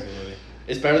 That's a good movie.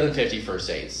 It's better than 50 First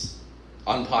Dates.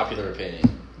 Unpopular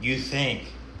opinion. You think?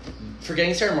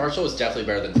 Forgetting Sarah Marshall is definitely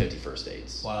better than 50 First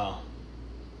Dates. Wow.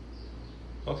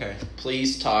 Okay.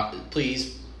 Please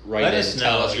write in and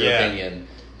tell us your opinion.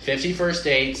 50 First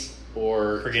Dates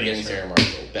or Forgetting Sarah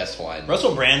Marshall. Best Hawaii.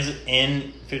 Russell Brand's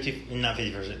in not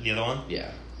 50 First Dates, the other one? Yeah.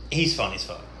 He's funny as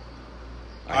fuck.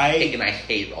 I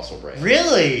hate Russell Brand.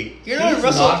 Really? He's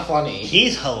not funny.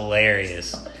 He's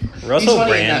hilarious. He's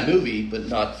funny in that movie, but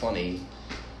not funny.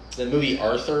 The movie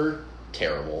Arthur,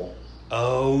 terrible.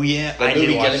 Oh yeah, the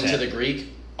movie Getting to the Greek,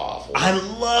 awful. I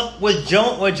love with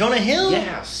Jonah Hill.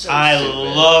 Yeah, so I stupid.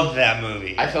 love that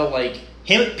movie. I felt like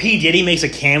P. Diddy makes a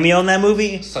cameo in that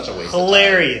movie. Such a waste.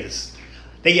 Hilarious. Of time.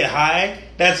 They get high.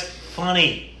 That's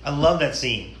funny. I love that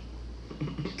scene.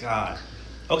 God.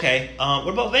 Okay.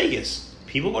 What about Vegas?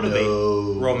 People go to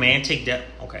Vegas. Romantic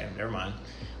okay, never mind.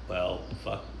 Well,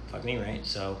 fuck me, right?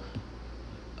 So,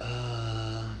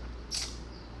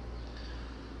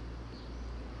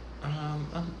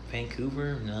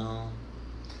 Vancouver, no.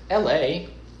 L.A.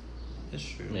 That's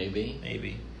true. Maybe. I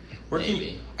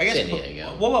guess. San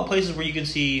Diego. What about places where you can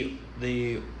see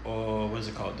the what is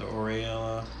it called? The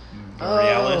Borealis?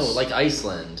 Oh, like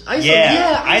Iceland.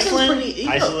 Yeah, Iceland's pretty.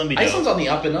 Iceland's on the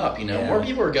up and up. You know, more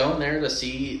people are going there to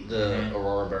see the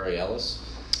Aurora Borealis.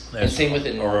 And same with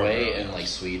in Norway and like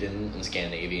Sweden and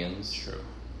Scandinavians. True.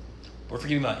 We're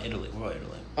forgetting about Italy. What about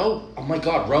Italy? Oh my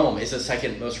God! Rome is the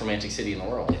second most romantic city in the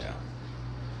world.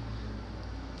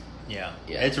 Yeah.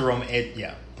 It's a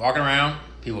walking around,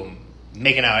 people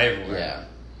making out everywhere. Yeah,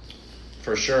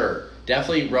 for sure.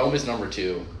 Definitely, Rome is number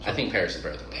 2. I think Paris is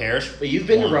better than Rome. Paris, but you've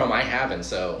been to Rome. I haven't,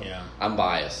 so I'm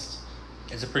biased.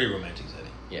 It's a pretty romantic city.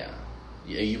 Yeah,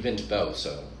 you've been to both,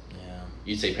 so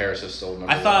you'd say Paris is still number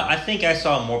 1. I think I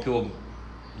saw more people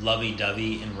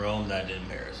lovey-dovey in Rome than I did in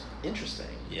Paris. Interesting.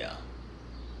 Yeah.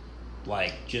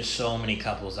 Like, just so many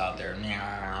couples out there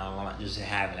just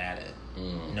having at it.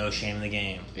 No shame in the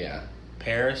game. Yeah.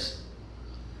 Paris,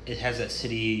 it has that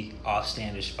city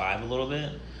offstandish vibe a little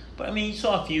bit. But, I mean, you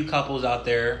saw a few couples out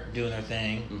there doing their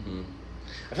thing. Mm-hmm.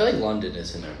 I feel like London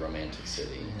isn't a romantic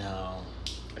city. No.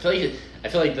 I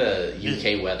feel like the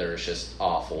UK weather is just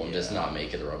awful and does not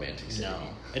make it a romantic city. No.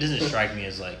 It doesn't strike me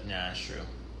as like, nah, it's true.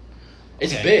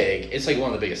 It's big. It's like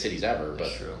one of the biggest cities ever,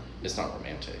 but true. It's not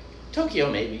romantic.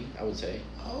 Tokyo, maybe, I would say.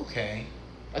 Okay.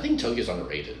 I think Tokyo's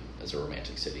underrated as a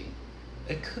romantic city.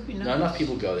 It could be nice. Not enough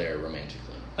people go there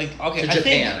romantically. Like, okay,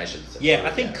 I should say. Yeah,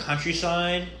 I think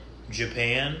countryside,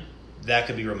 Japan, that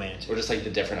could be romantic. Or just like the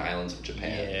different islands of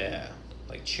Japan. Yeah.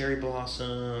 Like cherry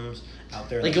blossoms out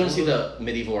there. Like going to see the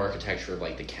medieval architecture of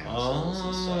like the castles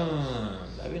and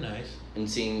stuff. That'd be nice. And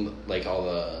seeing like all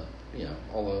the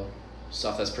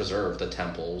stuff that's preserved, the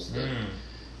temples,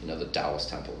 the Taoist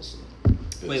temples.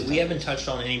 Wait, we haven't touched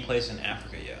on any place in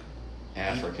Africa yet.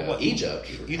 Egypt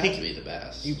you think to be the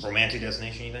best. Romantic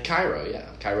destination, you think? Cairo,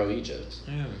 Egypt.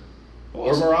 Yeah.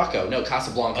 Or Morocco. No,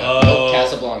 Casablanca.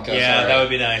 Casablanca. Yeah, sorry. That would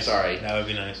be nice. Sorry. That would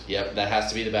be nice. Yep, that has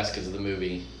to be the best because of the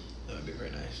movie. That would be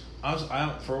very nice.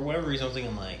 For whatever reason, I was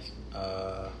thinking like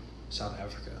South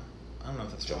Africa. I don't know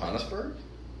if that's Johannesburg? Romantic.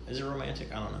 Is it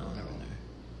romantic? I don't know. Never there.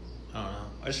 I don't know.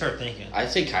 I just started thinking.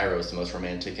 I'd say Cairo is the most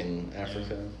romantic in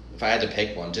Africa. Yeah. If I had to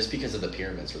pick one, just because of the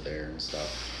pyramids were there and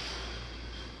stuff.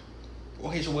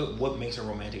 Okay, so what makes a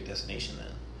romantic destination then?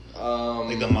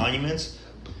 Like the monuments?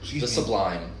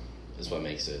 Sublime is what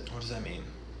makes it. What does that mean?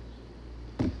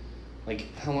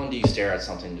 Like, how long do you stare at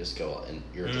something and just go, and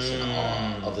you're just in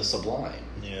awe of the sublime?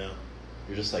 Yeah.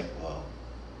 You're just like, whoa.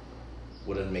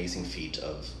 What an amazing feat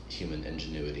of human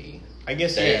ingenuity. I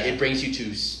guess, it brings you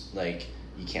to, like,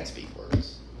 you can't speak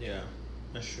words. Yeah,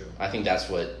 that's true. I think that's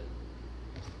what,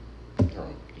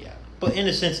 But in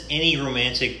a sense,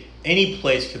 any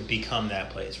place could become that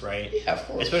place, right? Yeah, of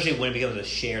course. Especially when it becomes a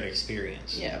shared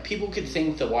experience. Yeah, people could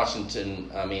think the Washington,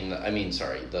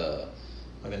 the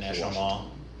National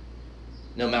Mall.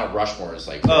 No, Mount Rushmore is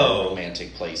like a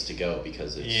romantic place to go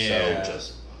because it's so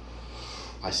just.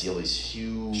 I see all these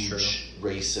huge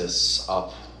racists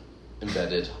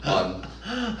embedded on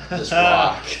this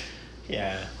rock.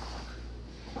 Yeah.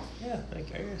 Yeah, I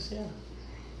guess, yeah.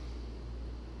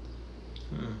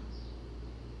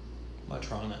 About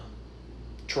Toronto?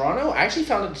 Toronto, I actually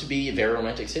found it to be a very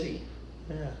romantic city.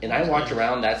 Yeah. And I walked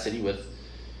around that city with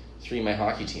 3 of my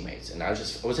hockey teammates, and I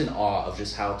was in awe of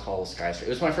just how tall skyscrapers. It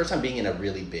was my first time being in a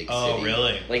really big city. Oh,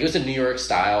 really? Like, it was a New York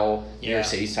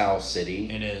City style city.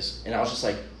 It is. And I was just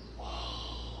like,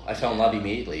 whoa. I fell in love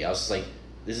immediately. I was just like,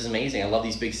 this is amazing. I love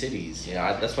these big cities. You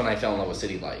know, that's when I fell in love with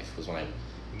city life, was when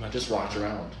I just walked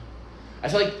around. I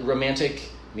feel like romantic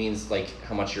means, like,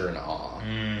 how much you're in awe.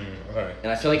 Okay.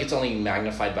 And I feel like it's only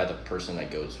magnified by the person that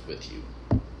goes with you.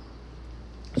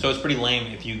 So it's pretty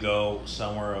lame if you go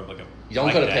somewhere of like a... You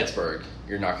don't go to Pittsburgh.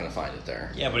 You're not going to find it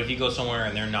there. Yeah, but if you go somewhere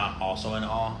and they're not also in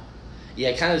awe... Yeah,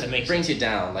 it kind of brings you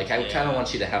down. Like, I kind of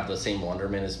want you to have the same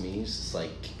wonderment as me. It's just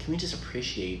like, can we just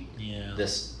appreciate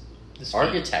this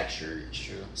architecture? It's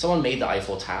true. Someone made the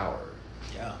Eiffel Tower.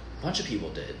 Yeah. A bunch of people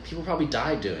did. People probably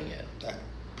died doing it. I'm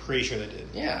pretty sure they did.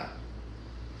 Yeah.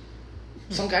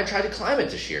 Some guy tried to climb it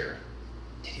this year.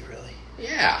 Did he really?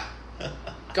 Yeah.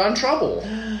 Got in trouble.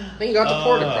 I think he got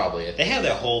deported probably. They have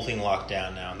that whole thing locked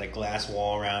down now. That glass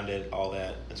wall around it, all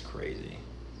that. That's crazy.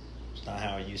 It's not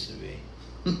how it used to be.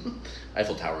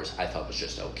 Eiffel Towers, I thought was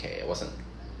just okay. I wasn't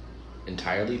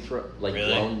entirely really?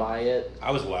 blown by it.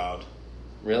 I was wowed.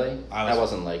 Really? I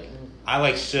wasn't like... I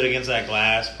like stood against that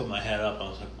glass, put my head up, and I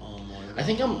was like, oh my God.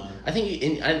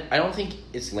 I don't think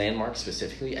it's landmark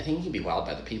specifically. I think you can be wowed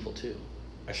by the people too.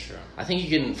 That's true. I think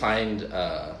you can find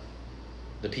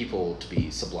the people to be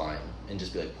sublime and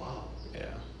just be like, wow.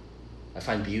 Yeah. I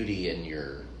find beauty in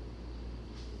your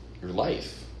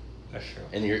life. That's true.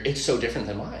 And it's so different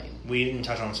than mine. We didn't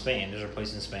touch on Spain. Is there a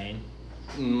place in Spain?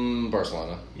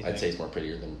 Barcelona. I'd say it's more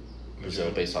prettier than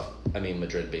Brazil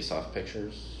Madrid based off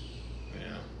pictures.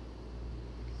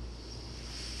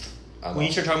 Yeah. When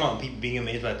you start talking about being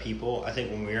amazed by people, I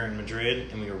think when we were in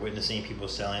Madrid and we were witnessing people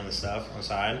selling the stuff on the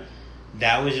side,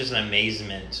 that was just an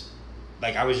amazement.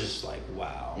 Like, I was just like,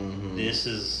 wow, this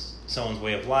is someone's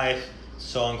way of life.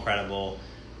 So incredible.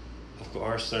 Of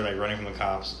course, they're like running from the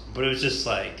cops, but it was just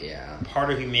like part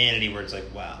of humanity where it's like,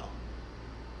 wow,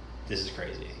 this is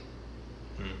crazy.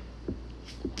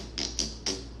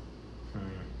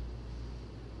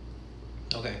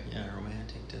 Okay,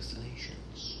 romantic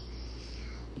destinations.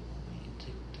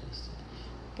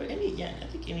 But I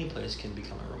think any place can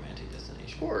become a romantic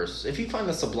destination. Of course, if you find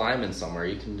the sublime in somewhere,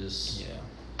 you can just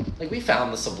like we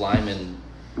found the sublime in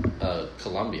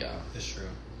Colombia. That's true.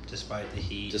 Despite the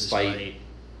heat, despite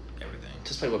everything.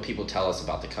 Despite what people tell us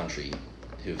about the country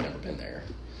who've never been there.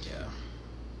 Yeah.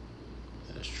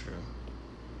 That is true.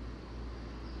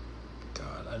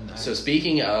 God, so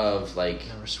speaking of, like...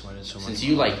 Never sweated so much. Since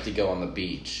you like to go on the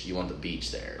beach, you want the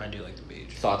beach there. I do like the beach.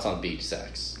 Thoughts on beach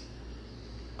sex?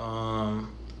 I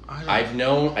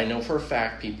know for a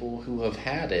fact people who have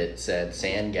had it said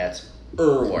sand gets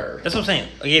everywhere. That's what I'm saying.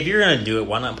 Like, if you're gonna do it,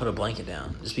 why not put a blanket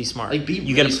down? Just be smart. Like,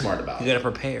 you gotta smart about it. You gotta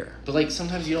prepare. But like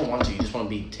sometimes you don't want to. You just want to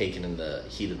be taken in the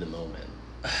heat of the moment.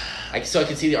 So I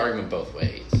can see the argument both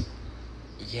ways.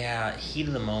 Yeah, heat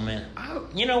of the moment.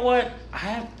 You know what?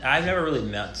 I've never really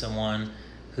met someone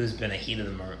who's been a heat of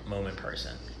the moment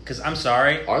person. Because I'm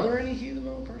sorry. Are there any heat of the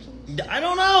moment persons? I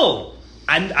don't know.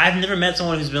 I've never met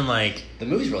someone who's been like... The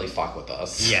movies really fuck with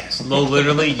us. Yes.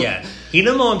 Literally, yeah. Heat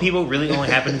of the moment people really only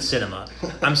happen in cinema.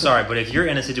 I'm sorry, but if you're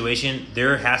in a situation,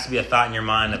 there has to be a thought in your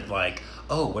mind of like,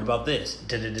 oh, what about this?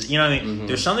 You know what I mean? Mm-hmm.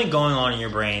 There's something going on in your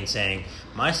brain saying,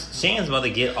 my sand's about to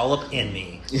get all up in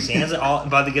me. Sand's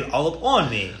about to get all up on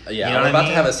me. Yeah, you know I'm about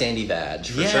to have a sandy vag,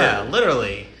 for sure. Yeah,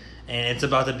 literally. And it's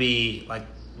about to be like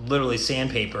literally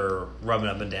sandpaper rubbing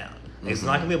up and down. It's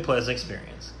not going to be a pleasant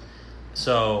experience.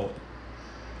 So...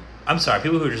 I'm sorry,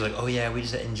 people who are just like, oh yeah, we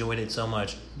just enjoyed it so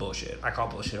much. Bullshit. I call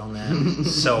bullshit on that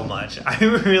so much. I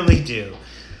really do.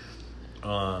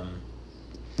 Yeah,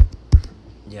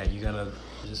 you gotta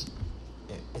just...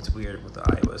 It's weird with the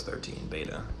iOS 13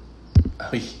 beta. Oh,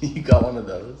 you got one of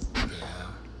those? Yeah.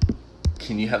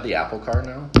 Can you have the Apple card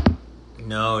now?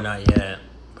 No, not yet.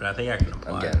 But I think I can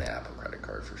apply. I'm getting the Apple credit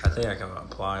card for sure. I think I can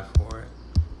apply for it.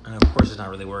 And of course it's not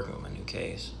really working with my new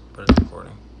case, but it's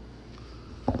recording.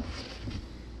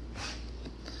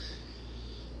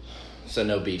 So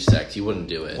no beach sex. You wouldn't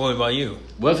do it. What about you?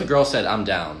 What if a girl said, I'm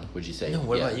down? Would you say no,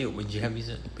 what about you? Would you have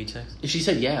beach sex? If she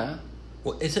said yeah.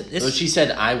 Well, if she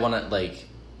said, I want to, like...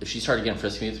 If she started getting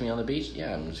frisky with me on the beach,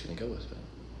 yeah, I'm just going to go with it.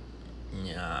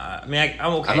 Yeah, I mean,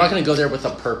 I'm okay. I'm not going to go there with a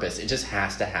purpose. It just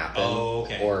has to happen. Oh,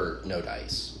 okay. Or no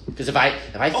dice. Because if I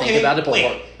think about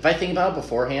it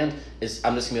beforehand, I'm just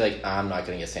going to be like, I'm not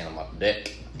going to get sand on my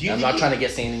dick. I'm not trying to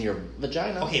get sand in your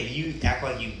vagina. Okay, but you act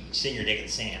like you sit your dick in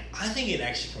sand. I think it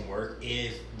actually can work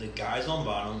if the guy's on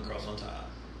bottom, girl's on top.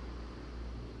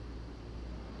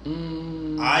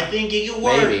 I think it could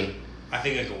work. Maybe. I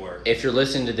think it could work. If you're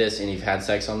listening to this and you've had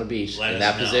sex on the beach in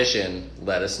that position,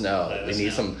 let us know.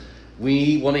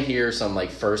 We want to hear some like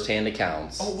first-hand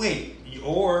accounts. Oh wait,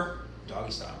 or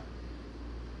doggy style.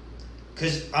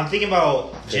 Because I'm thinking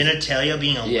about genitalia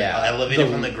being elevated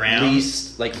from the ground,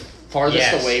 least like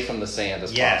farthest away from the sand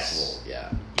as possible.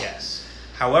 Yeah. Yes.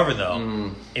 However,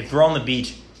 though, if we're on the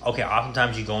beach, okay,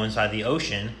 oftentimes you go inside the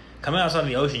ocean. Coming outside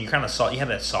the ocean, you kind of you have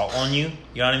that salt on you.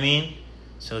 You know what I mean?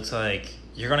 So it's like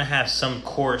you're gonna have some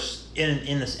course in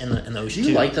the ocean. Do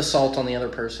you like the salt on the other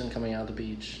person coming out of the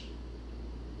beach?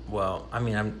 Well, I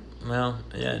mean, it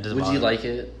doesn't. Would you like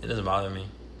it? It doesn't bother me.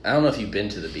 I don't know if you've been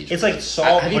to the beach. It's like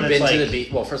salt. Have you been to the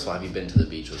beach? Well, first of all, have you been to the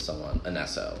beach with someone, an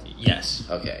SO? Yes.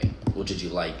 Okay. Well, did you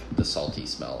like the salty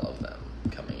smell of them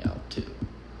coming out too?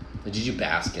 Did you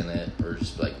bask in it, or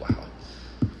just be like, wow,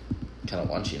 kind of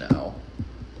want you now?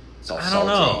 It's all salty.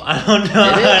 I don't know.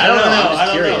 I don't know. I'm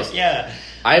just curious. Yeah.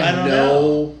 I have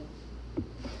no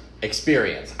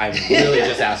experience. I'm really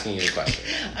just asking you a question.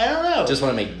 I don't know. Just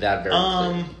want to make that very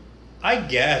clear. I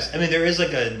guess. I mean, there is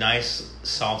like a nice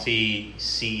salty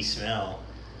sea smell.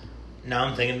 Now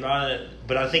I'm thinking about it,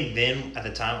 but I think then at the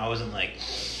time I wasn't like,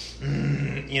 you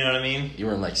know what I mean? You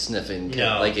weren't like sniffing,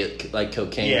 like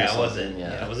cocaine. Yeah, or something. I wasn't.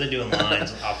 Yeah, I wasn't doing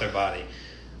lines off their body.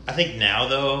 I think now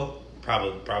though,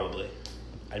 probably,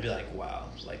 I'd be like, wow,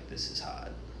 like this is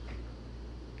hot.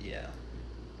 Yeah.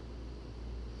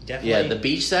 Definitely. Yeah, the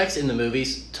beach sex in the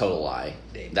movies, total lie.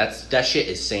 That shit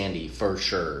is sandy for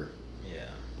sure. Yeah.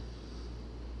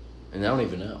 And I don't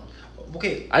even know.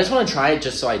 Okay. I just want to try it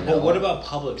just so I know. Well, what about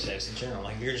public sex in general?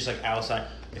 Like, if you're just like outside,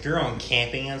 if you're on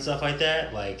camping and stuff like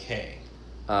that, like, hey.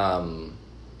 What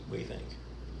do you think?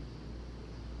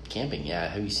 Camping, yeah.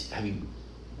 Have you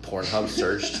Pornhub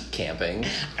searched camping?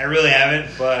 I really haven't,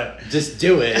 but just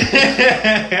do it.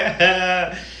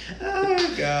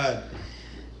 Oh God.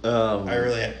 I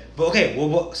really have. But okay,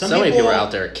 well, so many people are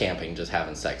out there camping, just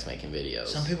having sex, making videos.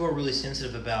 Some people are really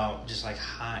sensitive about just like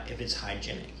if it's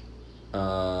hygienic.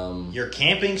 You're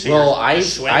camping, so you're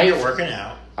sweating, you're working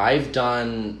out. I've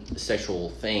done sexual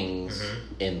things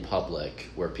in public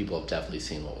where people have definitely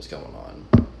seen what was going on.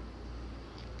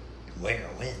 Where?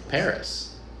 When?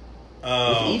 Paris. With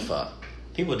Aoife.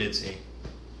 People did see.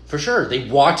 For sure. They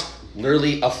walked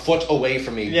literally a foot away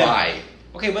from me by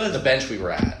the bench we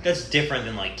were at. That's different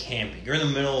than like camping. You're in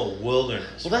the middle of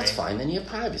wilderness. Well, that's fine. Then you have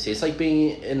privacy. It's like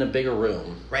being in a bigger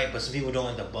room. Right, but some people don't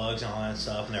like the bugs and all that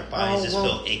stuff, and their bodies just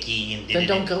feel icky. And then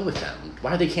don't go with them.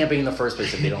 Why are they camping in the first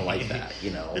place if they don't like that?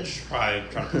 You know, they're just probably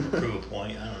trying to prove a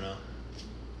point. I don't know.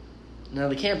 No,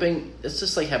 the camping, it's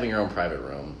just like having your own private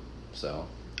room. So.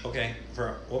 Okay.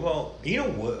 What about, you know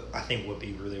what I think would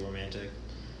be really romantic?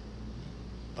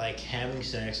 Like having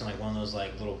sex in like one of those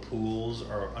like little pools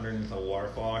or underneath a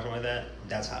waterfall or something like that.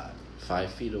 That's hot.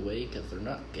 5 feet away because they're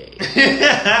not gay.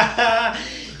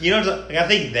 You know, like I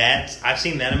think I've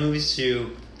seen that in movies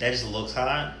too. That just looks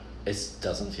hot. It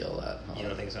doesn't feel that hot. You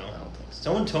don't think so? I don't think so.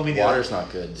 Someone told me water's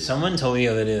not good. Dude. Someone told me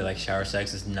the other day that like shower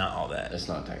sex is not all that. It's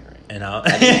not that great. And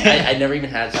I never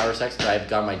even had shower sex, but I've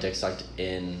got my dick sucked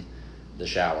in the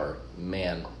shower.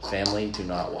 Man, family, do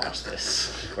not watch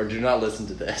this or do not listen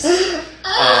to this.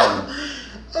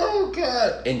 Oh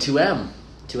God. In 2M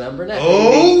Burnett.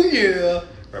 Oh yeah.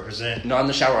 Represent. Not in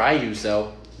the shower I use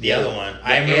though. The other one.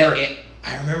 I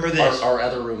remember this. Our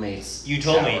other roommates. You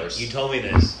told me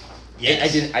this.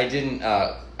 Yes. I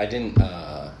didn't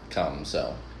come.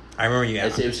 So. I remember you.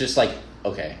 It was just like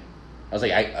okay. I was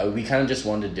like we kind of just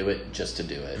wanted to do it just to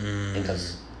do it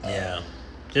because. Yeah.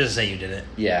 Just to say you did it.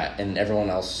 Yeah, and everyone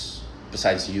else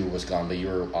besides you was gone, but you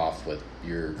were off with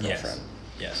your girlfriend.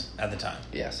 Yes, at the time.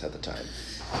 Yes, at the time.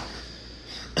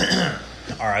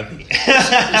 R.I.P.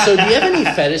 So do you have any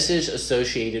fetishes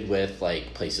associated with,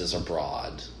 like, places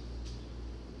abroad?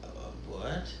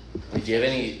 What? Like, do you have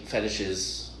any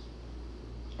fetishes...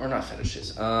 Or not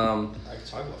fetishes. I can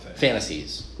talk about fetishes.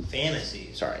 Fantasies.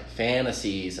 Fantasies? Sorry.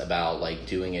 Fantasies about, like,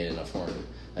 doing it in a foreign...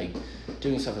 Like,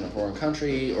 doing stuff in a foreign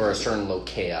country or a certain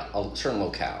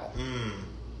locale.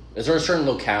 Is there a certain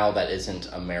locale that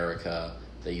isn't America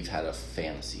that you've had a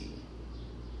fantasy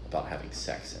about having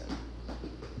sex in?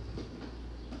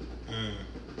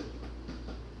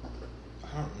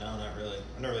 I don't know, not really.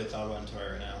 I've never really thought about it until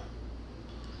right now.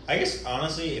 I guess,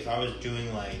 honestly, if I was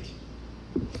doing, like,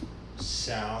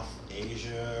 South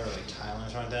Asia or, like, Thailand or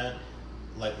something like that,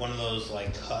 like one of those,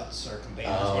 like, huts or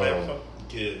cabanas or whatever,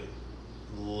 dude,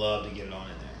 love to get it on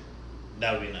in there.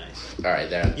 That would be nice. All right,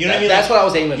 there. You know what I mean? That's what I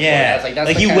was aiming for. Yeah. That's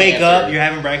like you wake up, you're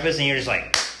having breakfast, and you're just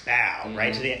like, bow,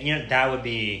 right to the. That would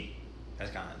be.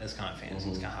 That's kind of fancy.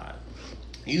 It's kind of hot.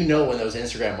 You know when those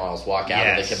Instagram models walk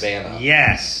out of the cabana.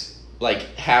 Yes.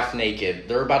 Like half naked,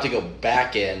 they're about to go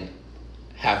back in,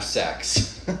 have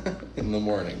sex in the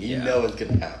morning. You know it's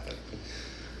gonna happen.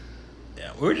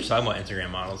 Yeah, we were just talking about Instagram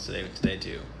models today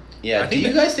too. Yeah, do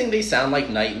you guys think they sound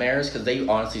like nightmares? Because they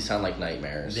honestly sound like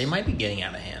nightmares. They might be getting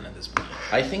out of hand at this point.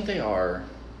 I think they are,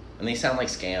 and they sound like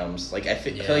scams. Like I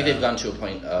feel like they've gotten to a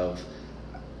point of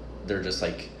they're just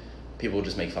like people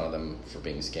just make fun of them for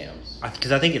being scams.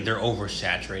 Because I think they're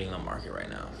oversaturating the market right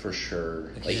now. For sure.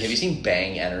 Like, have you seen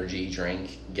Bang Energy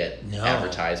drink get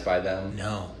advertised by them?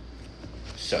 No.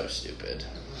 So stupid.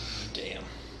 Damn.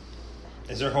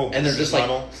 Is there hope? And they're just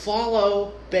like,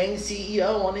 follow Bang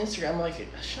CEO on Instagram. I'm like,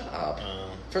 shut up.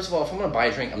 First of all, if I'm going to buy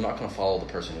a drink, I'm not going to follow the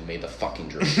person who made the fucking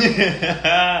drink.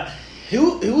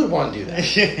 Who would want to do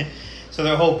that? So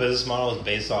their whole business model is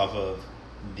based off of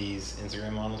these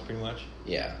Instagram models, pretty much?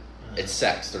 Yeah. It's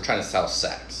sex. They're trying to sell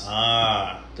sex.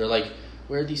 They're like,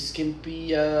 wear these skimpy,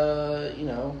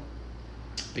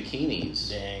 bikinis.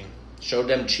 Dang. Show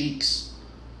them cheeks.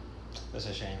 That's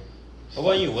a shame. What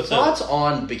about you? What's thoughts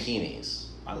on bikinis?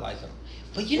 I like them.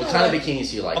 But what kind of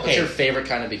bikinis do you like? Okay. What's your favorite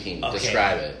kind of bikini? Okay.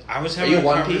 Describe it. Are you a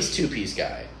one-piece, two-piece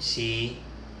guy? See,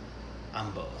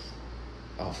 I'm both.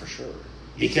 Oh, for sure.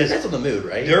 Because that's on the mood,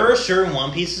 right? There are certain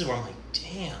one-pieces where I'm like,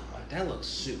 damn, like, that looks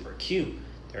super cute.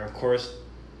 There are, of course,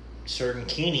 certain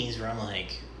bikinis where I'm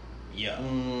like, yeah.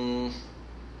 I'm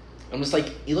just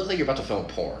like, you look like you're about to film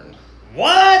porn.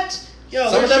 What? Yo,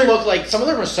 some of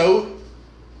them are so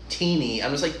teeny.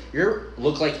 I'm just like,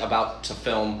 look like about to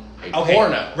film a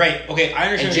porno. Right, okay, I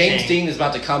understand. And James Dean is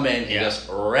about to come in and just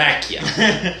wreck you.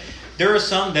 There are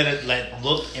some that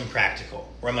look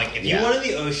impractical. Where I'm like, if you went in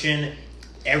the ocean,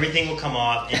 everything will come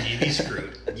off and you'd be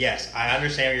screwed. Yes, I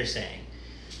understand what you're saying.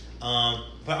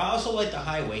 But I also like the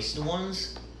high-waisted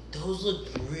ones. Those look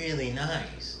really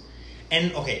nice.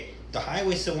 And, okay, the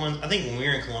high-waisted ones, I think when we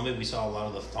were in Colombia, we saw a lot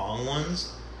of the thong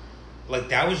ones. Like,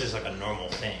 that was just like a normal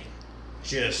thing.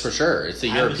 Just for sure. It's a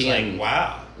European. Like,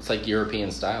 wow. It's like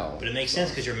European style. But it makes sense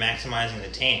because you're maximizing the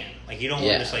tan. Like, you don't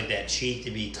want just like that cheek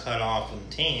to be cut off with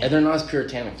the tan. And they're not as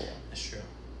puritanical. That's true.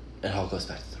 It all goes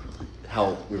back to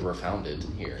how we were founded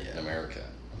here in America.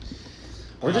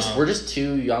 We're just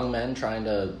two young men trying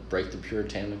to break the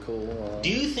puritanical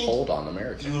do you think hold on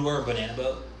America. You would wear a banana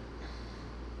boat?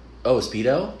 Oh, a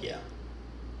Speedo? Yeah.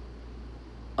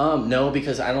 No,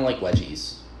 because I don't like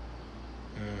wedgies.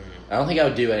 I don't think I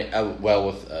would do well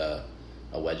with a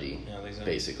wedgie,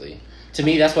 basically. To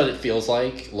me, that's what it feels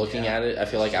like looking at it. I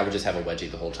feel like I would just have a wedgie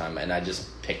the whole time, and I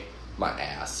just pick my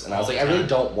ass. And I was like, I really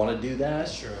don't want to do that.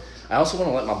 That's true. I also want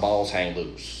to let my balls hang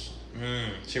loose.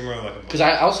 So you're more like a... Because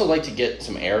I also like to get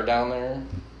some air down there.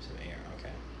 Some air,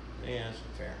 okay. Yeah, that's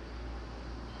fair.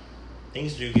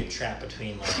 Things do get trapped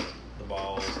between, like, the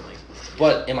balls and, like...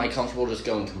 But am I comfortable just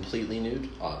going completely nude?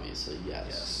 Obviously,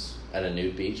 yes. At a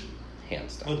nude beach?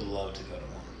 Hands down. I would love to go to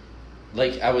one.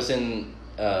 Like, I was in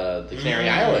the Canary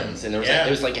Islands, and there was it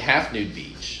was like a half-nude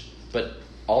beach. But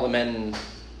all the men...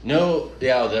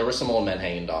 there were some old men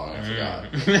hanging dong, I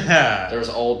forgot. There was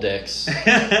old dicks,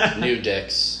 new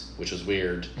dicks, which was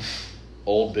weird.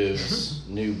 Old boobs,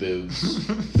 new boobs,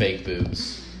 fake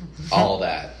boobs, all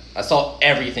that. I saw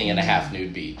everything in a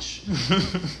half-nude beach.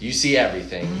 You see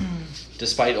everything,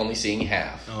 despite only seeing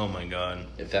half. Oh my god.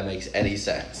 If that makes any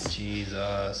sense.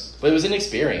 Jesus. But it was an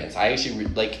experience. I actually,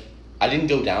 I didn't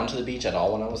go down to the beach at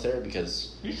all when I was there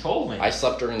because... You told me. I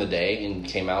slept during the day and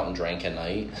came out and drank at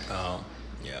night. Oh,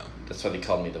 yeah. That's why they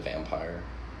called me the vampire.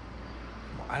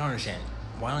 I don't understand.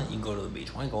 Why don't you go to the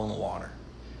beach? Why don't you go in the water?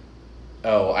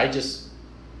 Oh, I just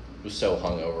was so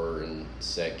hungover and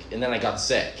sick. And then I got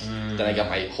sick. Then I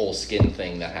got my whole skin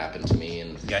thing that happened to me.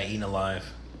 And got eaten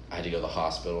alive. I had to go to the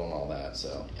hospital and all that,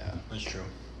 so yeah. That's true.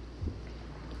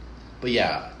 But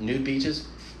yeah, nude beaches,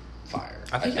 fire.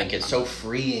 I think it's so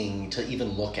freeing to even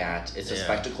look at. It's a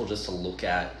spectacle just to look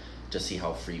at, to see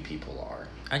how free people are.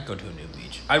 I'd go to a nude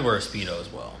beach. I'd wear a Speedo as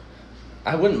well.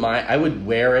 I wouldn't mind. I would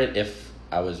wear it if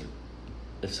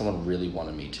someone really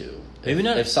wanted me to. Maybe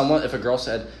not. If a girl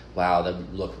said, "Wow, that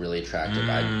would look really attractive,"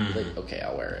 I'd be like, "Okay,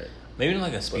 I'll wear it." Maybe not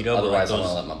like a Speedo, but otherwise, like I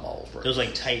want to let my balls break. Those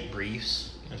like tight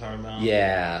briefs you're talking about.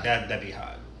 Yeah, that'd be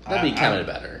hot. That'd be kind of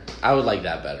better. I would like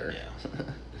that better. Yeah.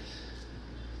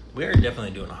 We are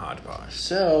definitely doing a hodgepodge.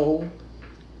 So,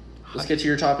 let's get to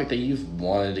your topic that you've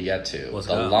wanted to get to.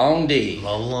 The long D.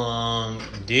 The long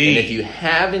D. And if you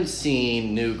haven't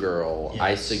seen New Girl,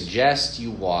 I suggest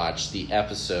you watch the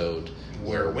episode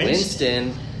where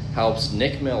Winston helps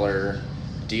Nick Miller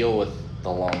deal with The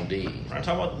long D. We're not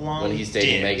talking about long when he's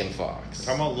dating Megan Fox. We're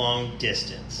talking about long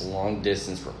distance. Long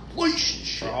distance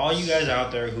relationship. For all you guys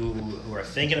out there who are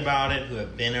thinking about it, who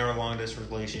have been in a long distance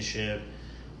relationship,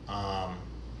 I'm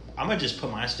gonna just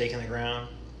put my stake in the ground.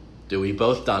 We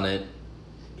both done it.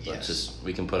 Yes.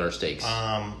 We can put our stakes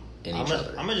in each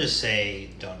other. I'm gonna just say,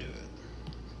 don't do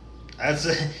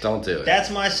it. Don't do it.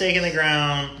 That's my stake in the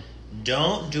ground.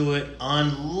 Don't do it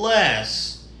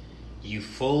unless you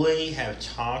fully have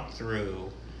talked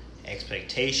through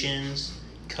expectations,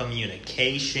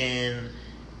 communication,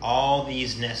 all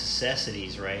these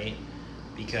necessities, right?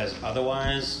 Because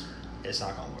otherwise, it's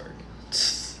not going to work.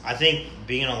 I think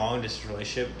being in a long-distance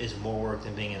relationship is more work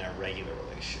than being in a regular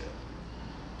relationship.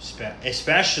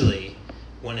 Especially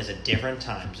when it's a different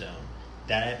time zone.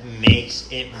 That makes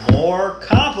it more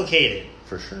complicated.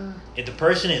 For sure. If the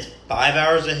person is 5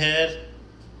 hours ahead,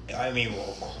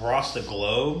 across the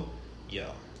globe,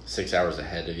 6 hours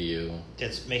ahead of you.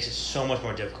 That makes it so much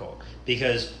more difficult.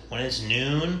 Because when it's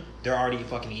noon, they're already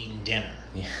fucking eating dinner.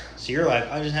 Yeah. So you're like,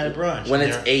 I just had a brunch. When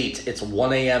it's 8, it's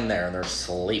 1 a.m. there and they're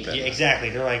sleeping. Yeah, exactly.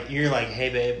 You're like, hey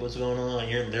babe, what's going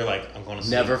on? They're like, I'm going to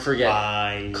sleep. Never forget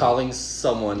Bye. calling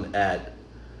someone at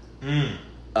noon.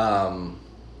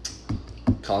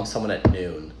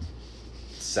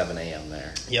 7 a.m.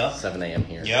 there. Yep. 7 a.m.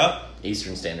 here. Yep.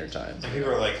 Eastern Standard Time. And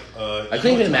people are like, I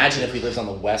couldn't even imagine if we lived on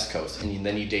the West Coast and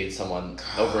then you dated someone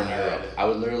over in Europe. I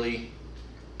would literally...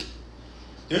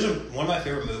 There's one of my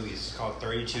favorite movies called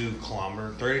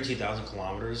 32,000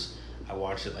 Kilometers. I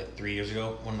watched it like 3 years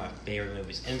ago. One of my favorite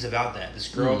movies. And it's about that. This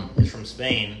girl is from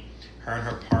Spain. Her and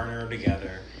her partner are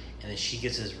together. And then she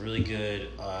gets this really good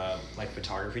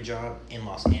photography job in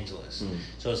Los Angeles.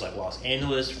 So it's like Los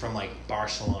Angeles from like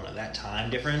Barcelona. That time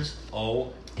difference,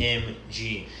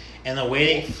 OMG. And the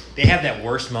way they have that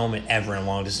worst moment ever in a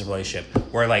long distance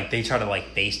relationship where like they try to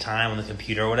like FaceTime on the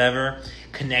computer or whatever.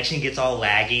 Connection gets all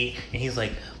laggy and he's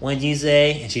like, what'd you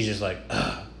say? And she's just like,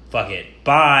 ugh, fuck it.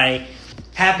 Bye.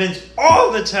 Happens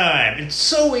all the time. It's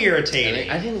so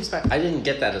irritating. I didn't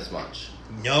get that as much.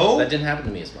 No? That didn't happen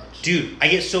to me as much. Dude, I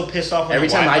get so pissed off when every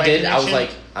time I did, connection. I was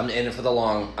like, I'm in it for the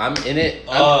long. I'm in it.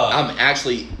 I'm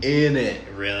actually in it.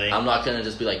 Really? I'm not gonna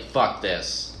just be like, fuck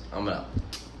this. I'm gonna.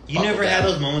 You never had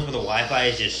those moments where the Wi-Fi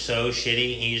is just so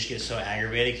shitty and you just get so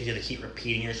aggravated because you have to keep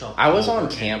repeating yourself. I was on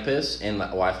campus and the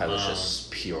Wi-Fi was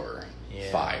just pure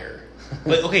fire.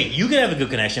 But okay, you can have a good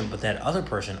connection, but that other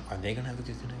person, are they gonna have a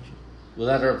good connection? Well,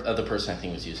 that other person I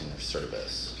think was using their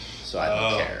service, so I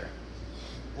don't care.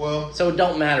 Well, so it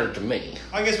don't matter to me.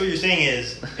 I guess what you're saying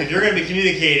is, if you're going to be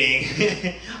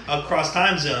communicating across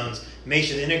time zones, make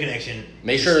sure the interconnection.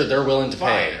 Make sure they're willing to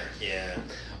pay. Yeah.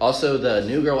 Also, the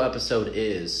New Girl episode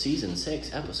is season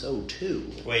 6, episode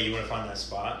 2. Wait, you want to find that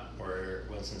spot where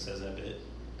Winston says that bit?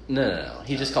 No.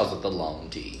 He just calls it the long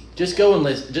D. Just go and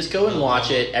listen. Just go and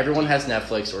watch it. Everyone has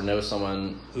Netflix or knows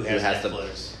someone who has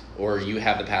Netflix. Or you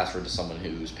have the password to someone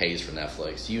who pays for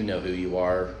Netflix. You know who you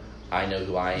are. I know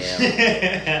who I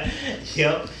am.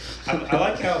 Yep. I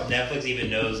like how Netflix even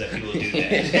knows that people do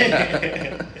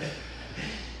that.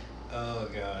 Oh,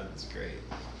 God. That's great.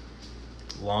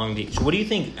 So what do you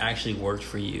think actually worked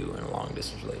for you in a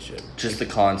long-distance relationship? Just the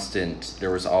constant. There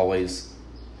was always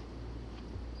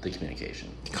the communication.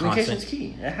 Communication is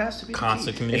key. It has to be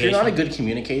constant communication. If you're not a good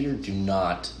communicator, do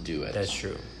not do it. That's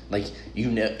true. Like,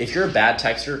 if you're a bad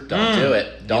texter, don't do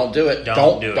it. Don't do it.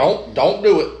 Don't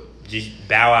do it. Just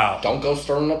bow out. Don't go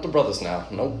stirring up the brothers now.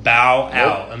 Nope. Bow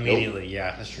out immediately. Nope.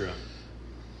 Yeah, that's true.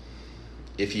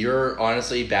 If you're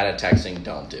honestly bad at texting,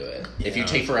 don't do it. Yeah. If you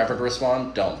take forever to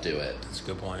respond, don't do it. That's a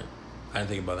good point. I didn't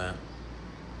think about that.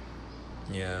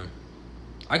 Yeah.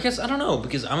 I guess, I don't know,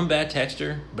 because I'm a bad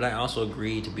texter, but I also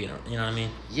agree to be, you know what I mean?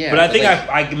 Yeah. But I think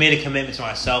I made a commitment to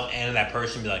myself and to that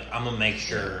person, be like, I'm going to make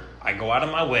sure I go out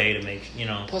of my way to make,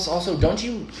 Plus, also,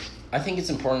 I think it's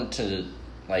important to,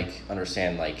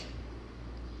 understand,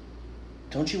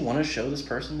 don't you want to show this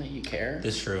person that you care?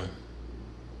 That's true.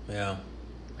 Yeah.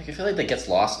 I feel like that gets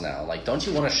lost now. Don't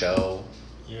you want to show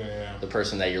the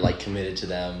person that you're, committed to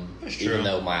them, even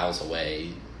though miles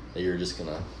away, that you're just going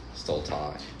to still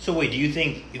talk? So wait, do you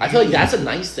think... I feel like that's a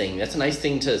nice thing. That's a nice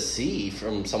thing to see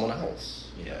from someone else.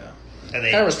 Yeah. It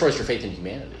kind of restores your faith in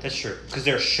humanity. That's true. Because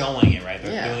they're showing it, right?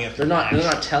 They're doing it for They're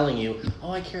not telling you,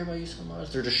 oh, I care about you so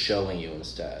much. They're just showing you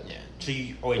instead. Yeah.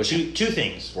 So two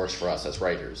things. Works for us as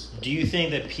writers. Do you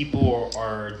think that people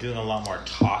are doing a lot more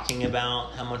talking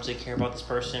about how much they care about this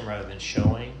person rather than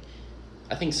showing?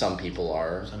 I think some people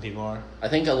are. Some people are? I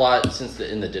think a lot,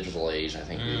 in the digital age, I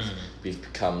think we've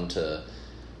come to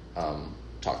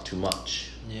talk too much.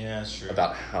 Yeah, that's true.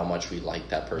 About how much we like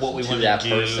that person. What we want that to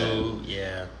do. person.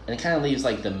 Yeah. And it kind of leaves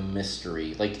like the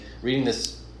mystery. Like reading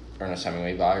this Ernest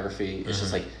Hemingway biography, it's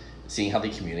just like seeing how they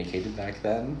communicated back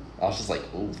then. I was just like,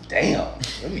 oh damn,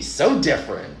 it'd be so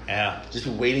different. Yeah. Just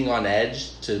be waiting on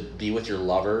edge to be with your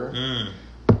lover.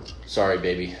 Sorry,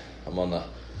 baby, I'm on the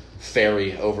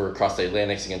ferry over across the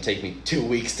Atlantic. It's gonna take me 2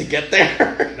 weeks to get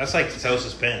there. That's like so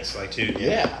suspense, like too.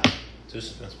 Yeah. Too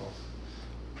suspenseful.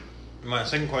 My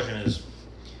second question is,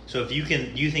 so do you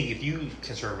think if you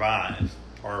can survive,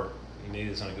 or maybe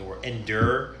it's not a good word,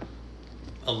 endure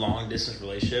a long distance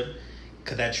relationship,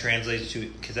 could that translate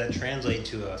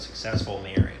to a successful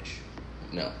marriage?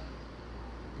 No.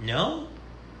 No?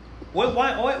 What?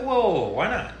 Why? Whoa! Why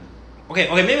not? Okay,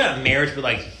 maybe not marriage, but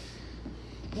like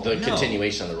the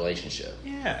continuation of the relationship.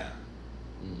 Yeah.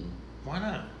 Why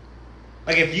not?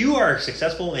 Like if you are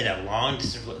successful in a long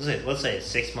distance, let's say it's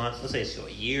 6 months, let's say it's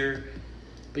a year.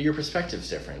 But your perspective's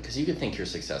different because you could think you're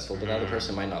successful, but the other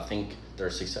person might not think they're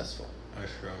successful.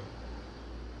 That's true.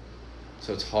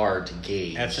 So it's hard to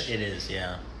gauge. It is,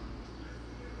 yeah.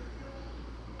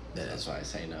 That's why I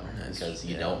say no, because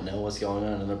you don't know what's going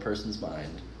on in another person's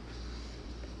mind,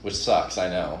 which sucks. I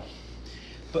know.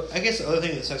 But I guess the other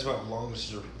thing that sucks about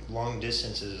long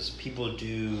distance is people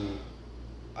do.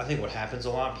 I think what happens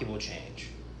a lot, people change,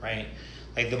 right?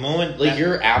 Like the moment, like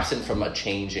you're absent from a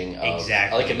changing of,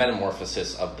 exactly, like a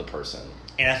metamorphosis of the person.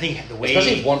 And I think the way,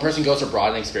 especially if one person goes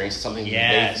abroad and experiences something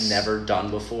they've never done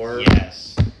before.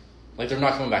 Yes. Like they're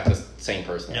not coming back to the same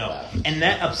person. No, and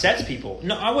that upsets people.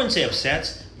 No, I wouldn't say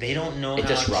upsets. They don't know how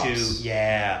disrupts. to.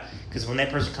 Yeah, because when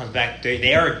that person comes back,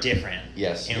 they are different.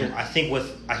 Yes, and I think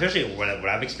especially what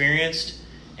I've experienced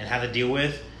and how to deal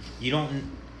with, you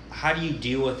don't. How do you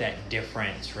deal with that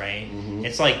difference, right? Mm-hmm.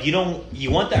 It's like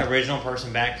you want that original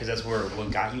person back because that's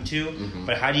what got you to. Mm-hmm.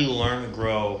 But how do you learn to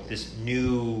grow this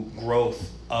new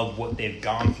growth of what they've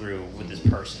gone through with this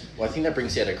person? Well, I think that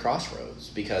brings you at a crossroads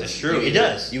because it's true. It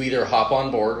does. You either hop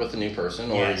on board with the new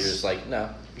person or you're just like no.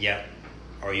 Yeah,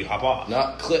 or you hop off.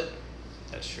 Not clip.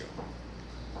 That's true.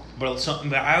 But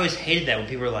I always hated that when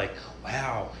people were like,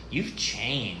 "Wow, you've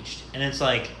changed," and it's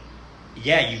like.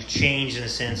 Yeah, you've changed in the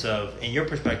sense of, in your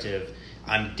perspective,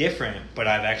 I'm different, but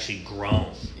I've actually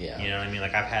grown. Yeah. You know what I mean?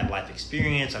 Like, I've had life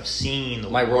experience. I've seen the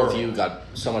My world. worldview got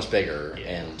so much bigger,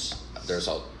 and there's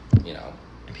a,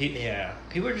 And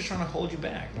people are just trying to hold you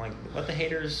back. Like, let the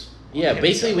haters... Yeah,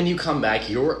 basically when you come back,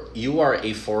 you are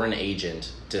a foreign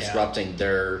agent disrupting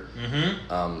their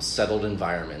settled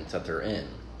environment that they're in.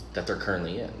 That they're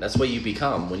currently in. That's what you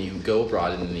become when you go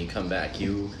abroad and then you come back.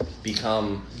 You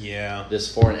become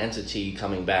this foreign entity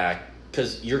coming back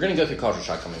because you're going to go through culture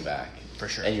shock coming back for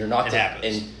sure. And you're not. It happens.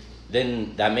 And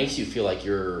then that makes you feel like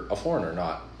you're a foreigner,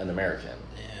 not an American.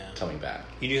 Coming back.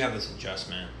 You do have this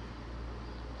adjustment.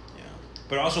 Yeah,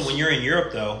 but also when you're in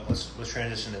Europe, though, let's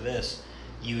transition to this.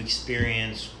 You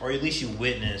experience, or at least you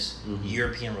witness,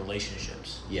 European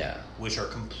relationships. Yeah, which are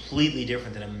completely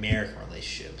different than American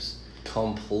relationships.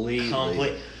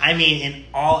 Completely. I mean, in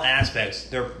all aspects,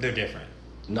 they're different.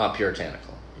 Not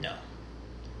puritanical. No,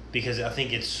 because I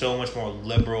think it's so much more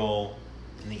liberal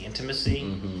in the intimacy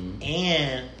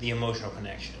and the emotional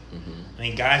connection. I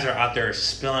mean, guys are out there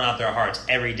spilling out their hearts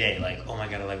every day, like, "Oh my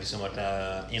God, I love you so much."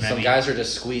 Some guys are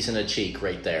just squeezing a cheek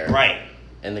right there, right?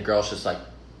 And the girl's just like,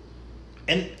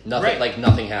 and nothing, like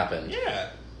nothing happened. Yeah,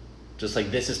 just like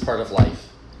this is part of life.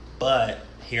 But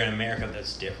here in America,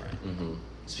 that's different.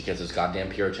 It's because those goddamn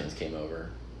Puritans came over.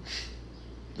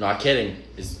 Not kidding.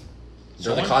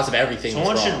 They're the cause of everything.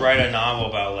 Someone should write a novel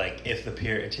about, like, if the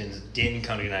Puritans didn't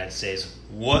come to the United States,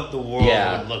 what the world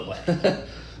would look like.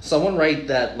 Someone write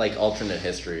that, like, alternate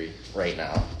history right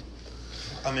now.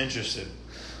 I'm interested.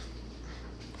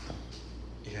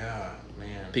 Yeah,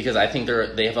 man. Because I think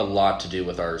they have a lot to do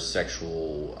with our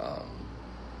sexual,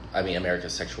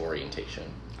 America's sexual orientation.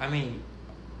 I mean...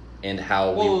 And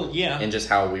how and just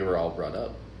how we were all brought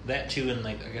up. That too, and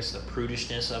like I guess the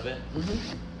prudishness of it.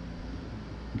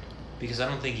 Because I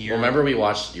don't think remember we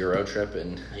watched Euro Trip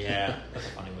and that's a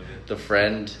funny movie. The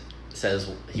friend says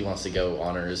he wants to go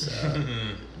on his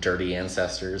dirty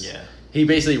ancestors. Yeah, he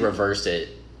basically reversed it.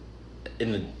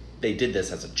 They did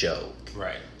this as a joke,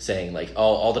 right? Saying like, "Oh,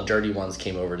 all the dirty ones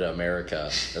came over to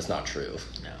America." That's not true.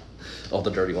 No, all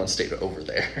the dirty ones stayed over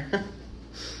there.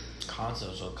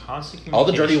 Constant all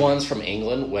the dirty ones from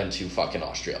England went to fucking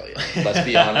Australia. Let's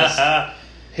be honest.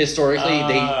 Historically,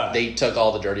 they took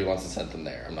all the dirty ones and sent them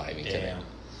there. I'm not even kidding.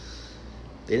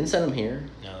 They didn't send them here.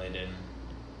 No, they didn't.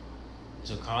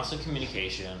 So constant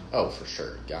communication. Oh, for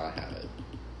sure. Gotta have it.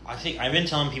 I think I've been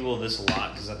telling people this a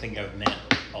lot because I think I've met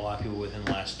a lot of people within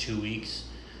the last 2 weeks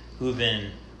who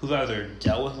who've either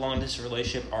dealt with a long distance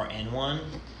relationship or in one,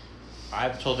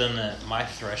 I've told them that my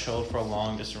threshold for a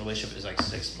long distance relationship is like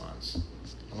 6 months.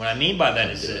 And what I mean by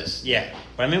that is this. Yeah.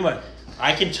 What I mean by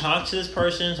I can talk to this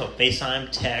person, so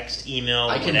FaceTime, text, email,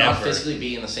 I cannot physically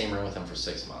be in the same room with them for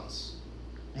 6 months.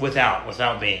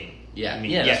 Without being. Yeah. I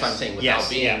mean, yeah, that's what I'm saying. Without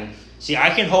being. Yeah. See,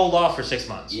 I can hold off for 6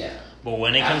 months. Yeah. But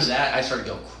when it comes to that, I start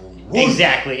to go crazy.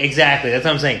 Exactly. That's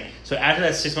what I'm saying. So after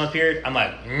that 6 month period, I'm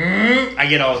like, I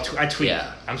get all, I tweak.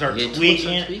 Yeah. I'm starting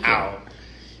tweaking out.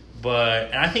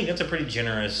 And I think that's a pretty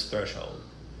generous threshold.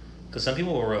 Because some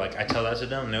people were like, I tell that to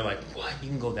them, and they're like, what? You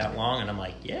can go that long? And I'm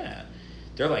like, yeah.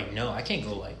 They're like, no, I can't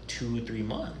go like 2 or 3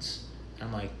 months. And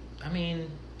I'm like, I mean,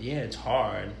 yeah, it's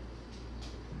hard.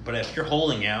 But if you're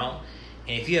holding out,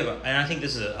 and if you have, and I think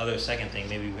this is the other second thing,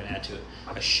 maybe we can add to it,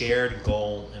 a shared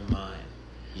goal in mind.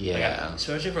 Yeah. Like,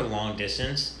 especially for long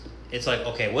distance, it's like,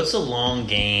 okay, what's the long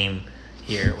game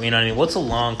here? You know what I mean? What's a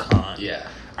long con? Yeah.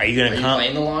 Are you going to come?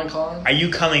 Playing the long con? Are you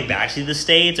coming back to the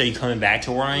States? Are you coming back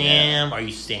to where I am? Are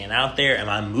you staying out there? Am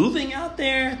I moving out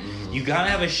there? Mm-hmm. You got to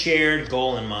have a shared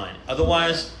goal in mind.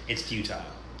 Otherwise, it's futile.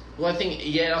 Well, I think,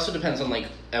 it also depends on, like,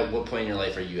 at what point in your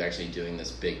life are you actually doing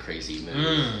this big, crazy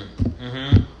move.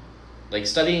 Mm-hmm. Like,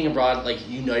 studying abroad, like,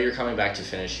 you're coming back to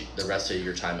finish the rest of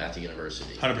your time at the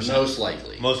university. 100%. Most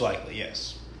likely. Most likely,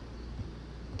 yes.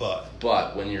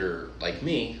 But when you're like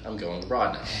me, I'm going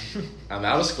abroad now. I'm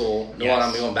out of school.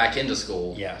 I'm going back into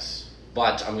school. Yes.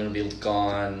 But I'm going to be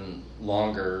gone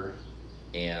longer,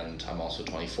 and I'm also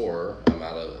 24.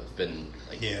 Been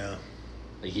like a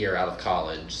year out of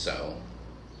college, so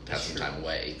I've had some time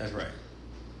away. That's right.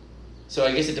 So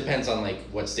I guess it depends on like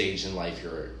what stage in life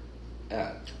you're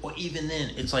at. Well, even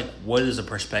then, it's like, what is the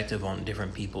perspective on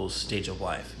different people's stage of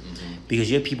life? Mm-hmm.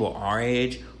 Because you have people our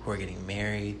age who are getting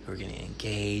married, who are getting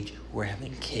engaged, who are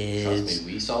having kids. Trust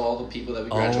me, we saw all the people that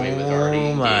we graduated with already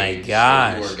engaged. Oh my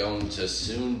gosh. Who are going to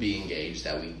soon be engaged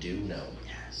that we do know.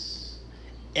 Yes.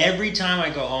 Every time I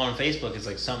go on Facebook, it's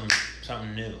like something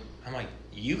new. I'm like,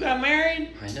 you got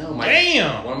married? I know.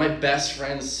 Damn. One of my best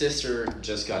friend's sister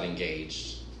just got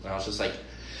engaged. And I was just like,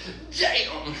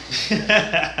 damn.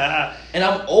 And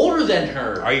I'm older than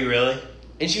her. Are you really?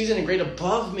 And she was in a grade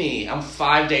above me. I'm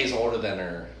 5 days older than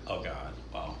her. Oh, God.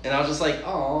 Wow. And I was just like,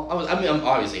 oh. I'm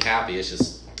obviously happy. It's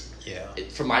just,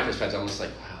 from my perspective, I'm just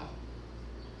like, wow.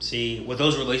 See, with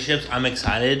those relationships, I'm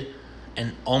excited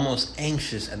and almost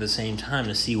anxious at the same time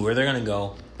to see where they're going to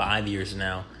go 5 years from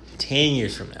now, 10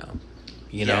 years from now.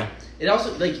 You know? It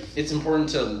also, like, it's important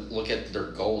to look at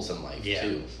their goals in life,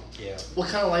 too. Yeah. What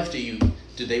kind of life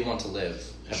do they want to live?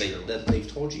 That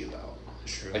they've told you about?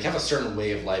 True. Like, have a certain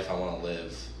way of life I want to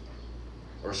live,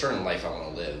 or a certain life I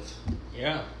want to live.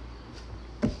 Yeah.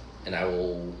 And I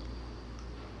want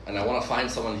to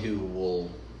find someone who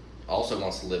also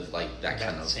wants to live like that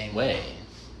kind of same way.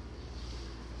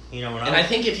 You know, I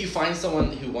think if you find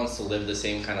someone who wants to live the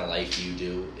same kind of life you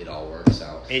do, it all works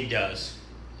out. It does.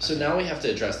 So now we have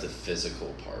to address the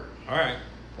physical part. All right.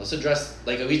 Let's address,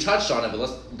 like, we touched on it, but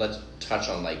let's touch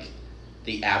on, like,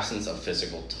 the absence of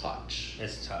physical touch.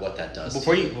 It's tough. What that does.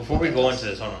 Before we go into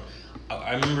this, hold on.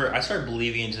 I remember I started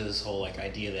believing into this whole, like,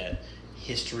 idea that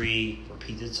history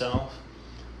repeats itself.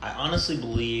 I honestly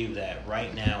believe that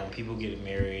right now, when people get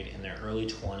married in their early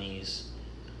 20s,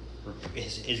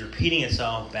 is repeating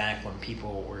itself back when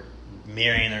people were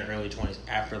marrying in their early 20s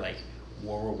after, like,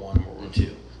 World War I, World War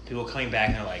II. People coming back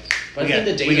and they're like, I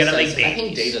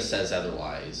think data says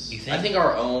otherwise. You think? I think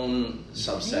our own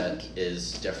subset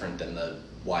is different than the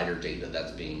wider data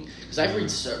that's being... Because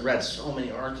I've read so many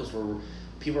articles where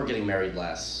people are getting married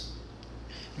less.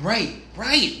 Right.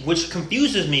 Which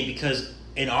confuses me because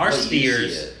in our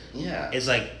spheres, it's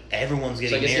like everyone's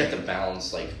getting married. So I guess you have to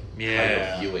balance, like, how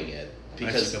you're viewing it.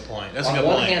 Because that's a good point. On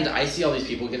one hand, I see all these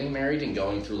people getting married and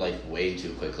going through life way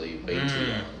too quickly, way too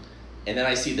young. And then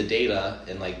I see the data,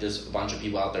 and, like, there's a bunch of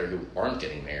people out there who aren't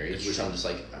getting married, which I'm just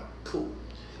like, oh, cool.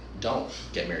 Don't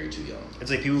get married too young. It's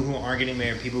like people who aren't getting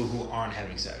married, people who aren't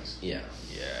having sex. Yeah.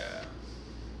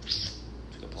 That's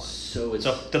a good point. So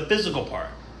the physical part.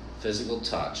 Physical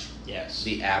touch. Yes.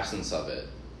 The absence of it.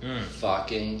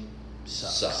 Fucking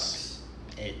sucks.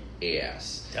 It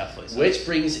definitely sucks. Which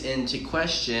brings into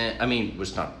question,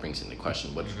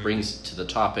 which brings to the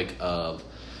topic of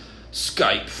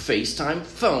Skype, FaceTime,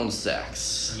 phone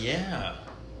sex. Yeah.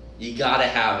 You gotta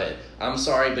have it. I'm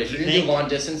sorry, but if you're gonna do long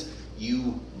distance,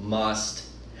 you must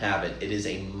have it. It is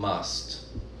a must.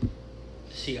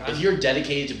 See, if you're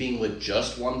dedicated to being with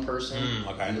just one person,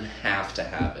 you have to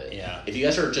have it. Yeah. If you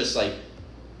guys are just like,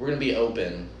 we're gonna be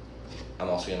open, we're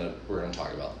gonna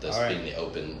talk about this being the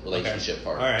open relationship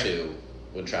part too.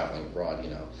 when traveling abroad,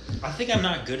 I think I'm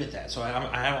not good at that, so I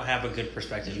don't have a good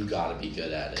perspective. You gotta be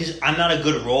good at it. Because I'm not a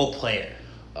good role player.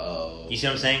 Oh. You see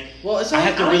what I'm saying? Well, it's not I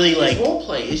have to really like role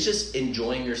play. It's just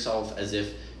enjoying yourself as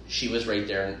if she was right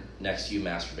there next to you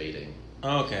masturbating.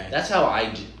 Oh, okay. That's how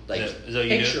I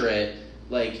picture do? it.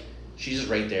 Like she's just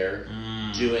right there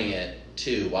doing it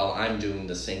too, while I'm doing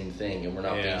the same thing, and we're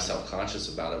not being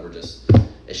self-conscious about it.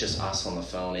 It's just us on the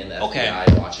phone and the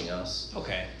FBI watching us.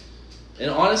 Okay. And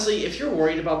honestly, if you're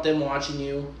worried about them watching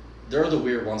you, they're the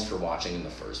weird ones for watching in the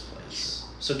first place.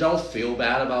 So don't feel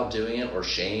bad about doing it or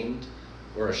ashamed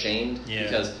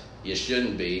because you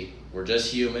shouldn't be. We're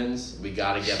just humans. We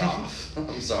gotta get off.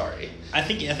 I'm sorry. I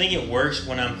think it works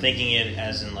when I'm thinking it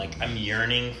as in like I'm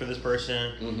yearning for this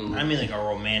person. Mm-hmm. I mean like a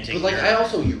romantic. But like I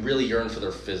also really yearn for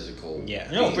their physical. Yeah.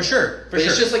 No, for sure.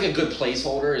 It's just like a good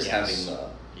placeholder is having the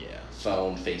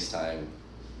phone FaceTime.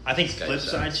 I think flip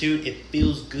side too, it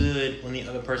feels good when the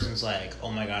other person's like,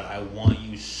 "Oh my god, I want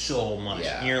you so much,"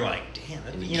 and you're like, "Damn,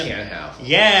 and you can't have."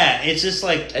 Yeah, it's just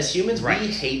like as humans, we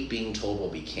hate being told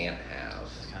what we can't have.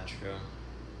 That's kind of true.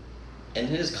 And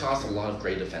it has caused a lot of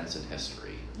great events in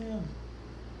history. Yeah.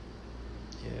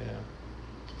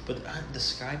 But the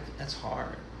Skype, that's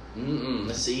hard.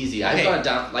 It's easy. Okay. I've got it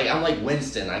down. Like I'm like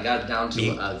Winston. I got it down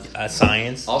to a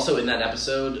science. Also, in that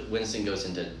episode, Winston goes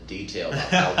into detail about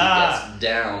how he gets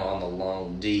down on the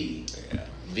long D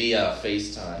via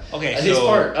FaceTime. Okay, and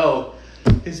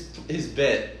his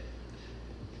bit.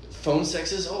 Phone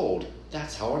sex is old.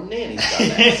 That's how our nannies got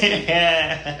asking.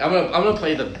 I'm gonna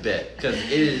play the bit because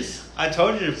it is. I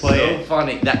told you to play so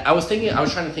funny. That I was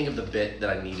trying to think of the bit that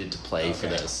I needed to play for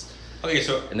this. Okay,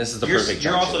 so and this is the perfect.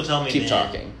 You're also telling me. Keep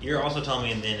talking. You're also telling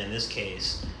me, and then in this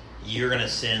case, you're gonna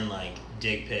send like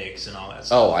dick pics and all that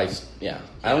stuff. Oh, I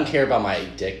don't care about my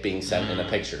dick being sent in a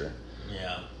picture.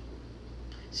 Yeah.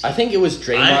 See, I think it was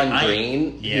Draymond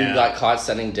Green who got caught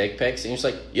sending dick pics, and he was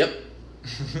like, "Yep."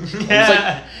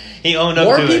 Like, he owned up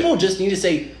to it. More people just need to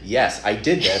say, "Yes, I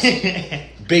did this."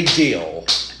 Big deal.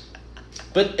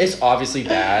 But it's obviously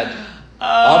bad.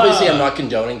 Obviously, I'm not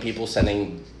condoning people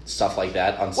sending stuff like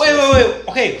that unsolicited. Wait.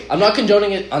 Okay. I'm not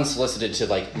condoning it unsolicited to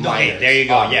like minors. Okay, there you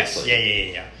go. Obviously.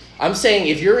 Yes. Yeah. I'm saying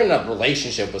if you're in a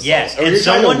relationship with someone, or you're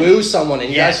trying to woo someone and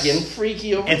you guys are getting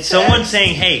freaky over text. Someone's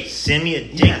saying, "Hey, send me a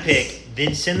dick pic,"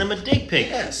 then send them a dick pic.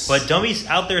 Yes. But don't be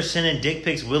out there sending dick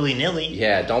pics willy-nilly.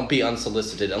 Yeah, don't be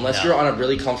unsolicited unless you're on a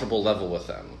really comfortable level with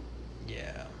them.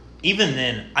 Yeah. Even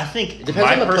then, I think it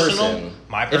depends on the person.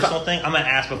 My personal thing, I'm going to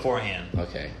ask beforehand.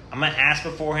 Okay. I'm going to ask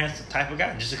beforehand. It's the type of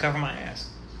guy, just to cover my ass.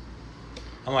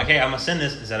 I'm like, hey, I'm going to send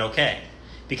this. Is that okay?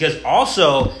 Because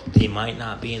also, they might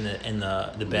not be in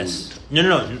the best... Mood.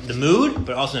 No. The mood,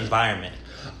 but also environment.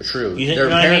 True. Their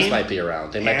parents might be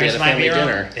around. They might be at a family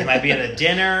dinner. They might be at a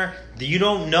dinner. You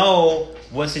don't know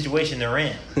what situation they're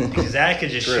in. Because that could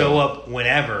just show up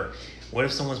whenever. What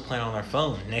if someone's playing on their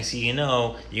phone? Next thing you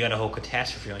know, you got a whole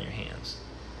catastrophe on your hands.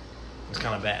 It's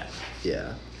kind of bad.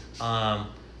 Yeah.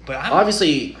 But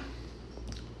obviously,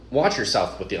 watch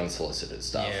yourself with the unsolicited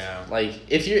stuff. Yeah. Like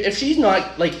if she's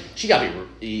not like she gotta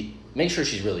be make sure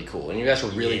she's really cool and you guys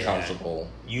are really comfortable.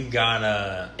 You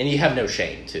gotta and you have no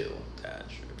shame too.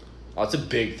 That's true. Oh, it's a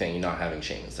big thing. You're not having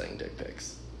shame in sending dick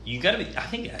pics. You gotta be. I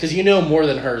think because you know more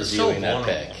than her is viewing that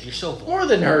pic. You're so vulnerable. More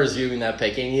than her is viewing that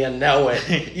pic, and you know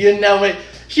it. You know it.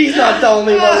 She's not the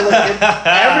only one looking.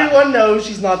 Everyone knows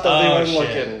she's not the only one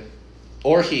looking.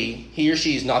 Or he or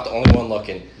she's not the only one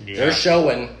looking. Yeah. They're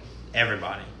showing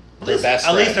everybody. Their best.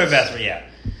 At least their best. Yeah.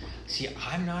 See,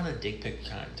 I'm not a dick pic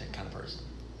kind of person.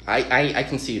 I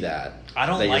can see that. I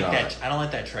don't like that. I don't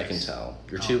like that trace. I can tell.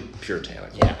 You're too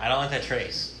puritanical. Yeah, I don't like that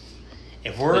trace.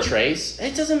 If we're the trace,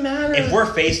 it doesn't matter. If we're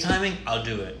FaceTiming, I'll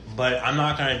do it. But I'm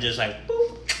not gonna just like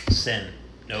boop, send.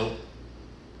 Nope.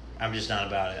 I'm just not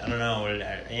about it. I don't know what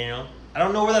I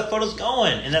don't know where that photo's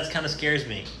going, and that kind of scares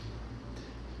me.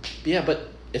 Yeah, but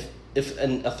if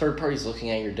a third party's looking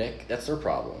at your dick, that's their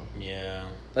problem. Yeah.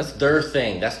 That's their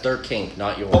thing. That's their kink,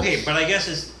 not yours. Okay, but I guess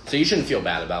it's... So you shouldn't feel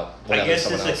bad about whatever I guess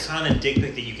someone it's else. the kind of dick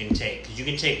pic that you can take. Because you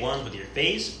can take one with your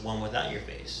face, one without your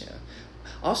face. Yeah.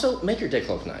 Also, make your dick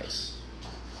look nice.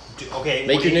 Okay.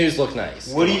 Make your nudes look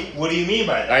nice. What do you mean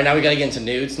by that? All right, now we gotta get into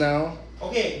nudes now.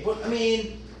 Okay, but I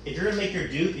mean, if you're gonna make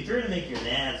your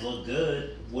nads look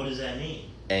good, what does that mean?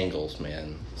 Angles,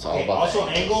 man. It's all okay, about also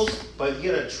angles, but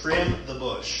you gotta trim the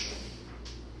bush.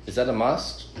 Is that a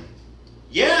must?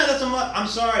 Yeah, that's a must. I'm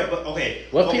sorry, but okay.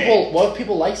 What if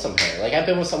people like some hair? Like I've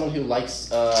been with someone who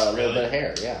likes a little bit of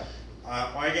hair. Yeah.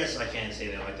 Well, I guess I can't say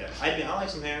that like that. I like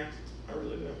some hair. I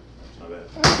really do. Not bad.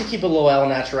 I can keep a little El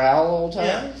Natural all the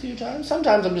time, a few times.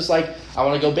 Sometimes I'm just like, I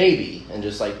want to go baby and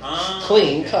just like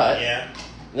clean cut. Yeah.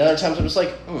 And then other times I'm just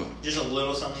like, just a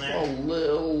little something there. A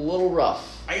little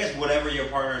rough. I guess whatever your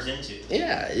partner's into.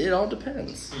 Yeah, it all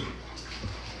depends.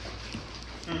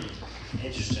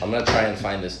 Interesting. I'm gonna try and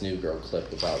find this new girl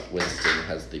clip about Winston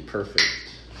has the perfect.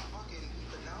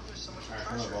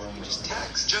 Just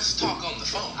text. Just talk on the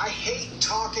phone. I hate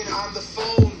talking on the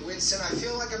phone, Winston. I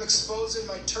feel like I'm exposing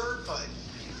my turd pipe.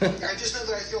 I just know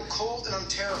that I feel cold and I'm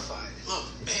terrified. Look,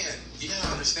 man, you gotta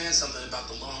understand something about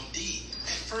the long D.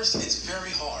 At first, it's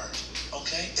very hard,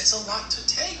 okay? It's a lot to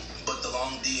take. But the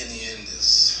long D in the end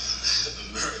is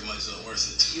very much so worth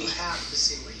it. You have to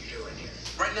see what you're doing here.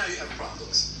 Right now, you have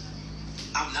problems.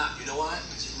 I'm not. You know why?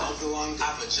 You love the long D.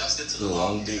 I've adjusted to the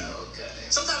long D. Okay.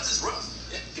 Sometimes it's rough.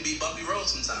 Yeah, it can be bumpy road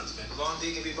sometimes, man. The long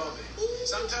D can be bumpy.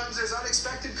 Sometimes there's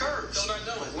unexpected curves. Don't I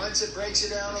know it? But once it breaks you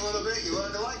down a little bit, you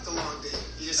learn to like the long D.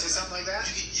 You just say something like that?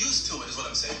 You get used to it, is what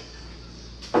I'm saying.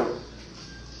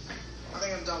 I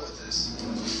think I'm done with this.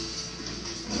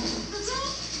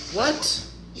 What?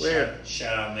 Where?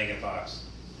 Shout out Megan Fox.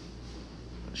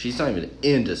 She's not even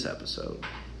in this episode.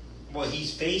 Well,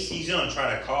 he's gonna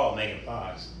try to call Megan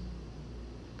Fox.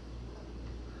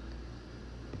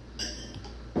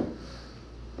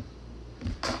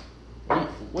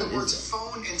 What the words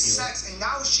phone and sex, and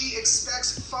now she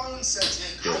expects phone sex.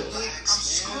 I'm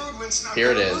screwed, Winston.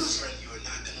 Here it is. You are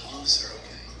not gonna lose her,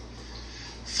 okay?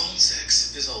 Phone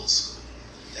sex is old school.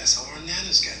 That's how our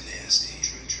nanas got nasty.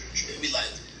 True. They'd be like,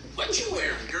 "What you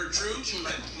wearing, Gertrude?" You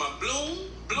like, "My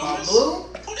bloom, bloomers." My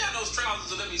bloom? Pull down those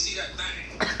trousers and let me see that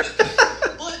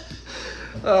thing. What?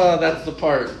 Oh, that's the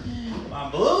part. My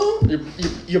bloom?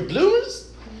 Your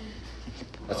bloomers?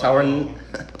 That's how our.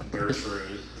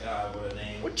 Gertrude. God, what a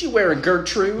name. What you wearing,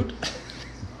 Gertrude?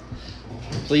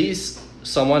 Please,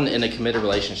 someone in a committed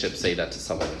relationship say that to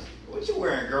someone. What you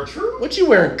wearing, Gertrude? What you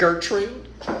wearing, Gertrude?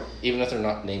 Even if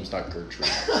their name's not Gertrude.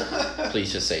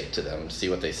 Please just say it to them. See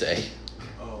what they say.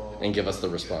 And give us the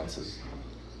responses.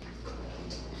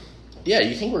 Yeah,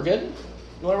 you think we're good?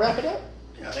 You want to wrap it up?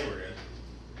 Yeah, I think we're good.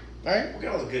 All right. We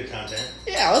got all the good content.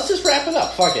 Yeah, let's just wrap it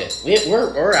up. Fuck it.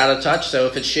 We're out of touch, so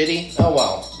if it's shitty, oh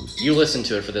well. You listened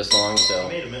to it for this long, so. I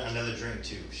made another drink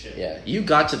too. Shit. Yeah, you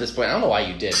got to this point. I don't know why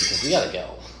you did, because we gotta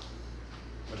go.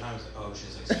 What time is it? Oh,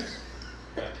 shit's like 6.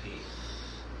 Gotta pee.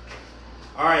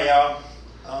 All right, y'all.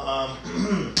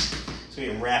 So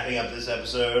we're wrapping up this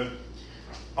episode.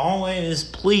 Always,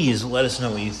 please let us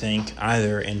know what you think,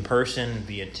 either in person,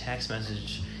 via text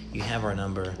message. You have our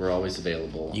number. We're always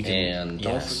available. And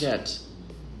don't forget,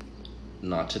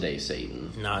 not today,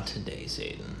 Satan. Not today,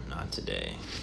 Satan. Not today.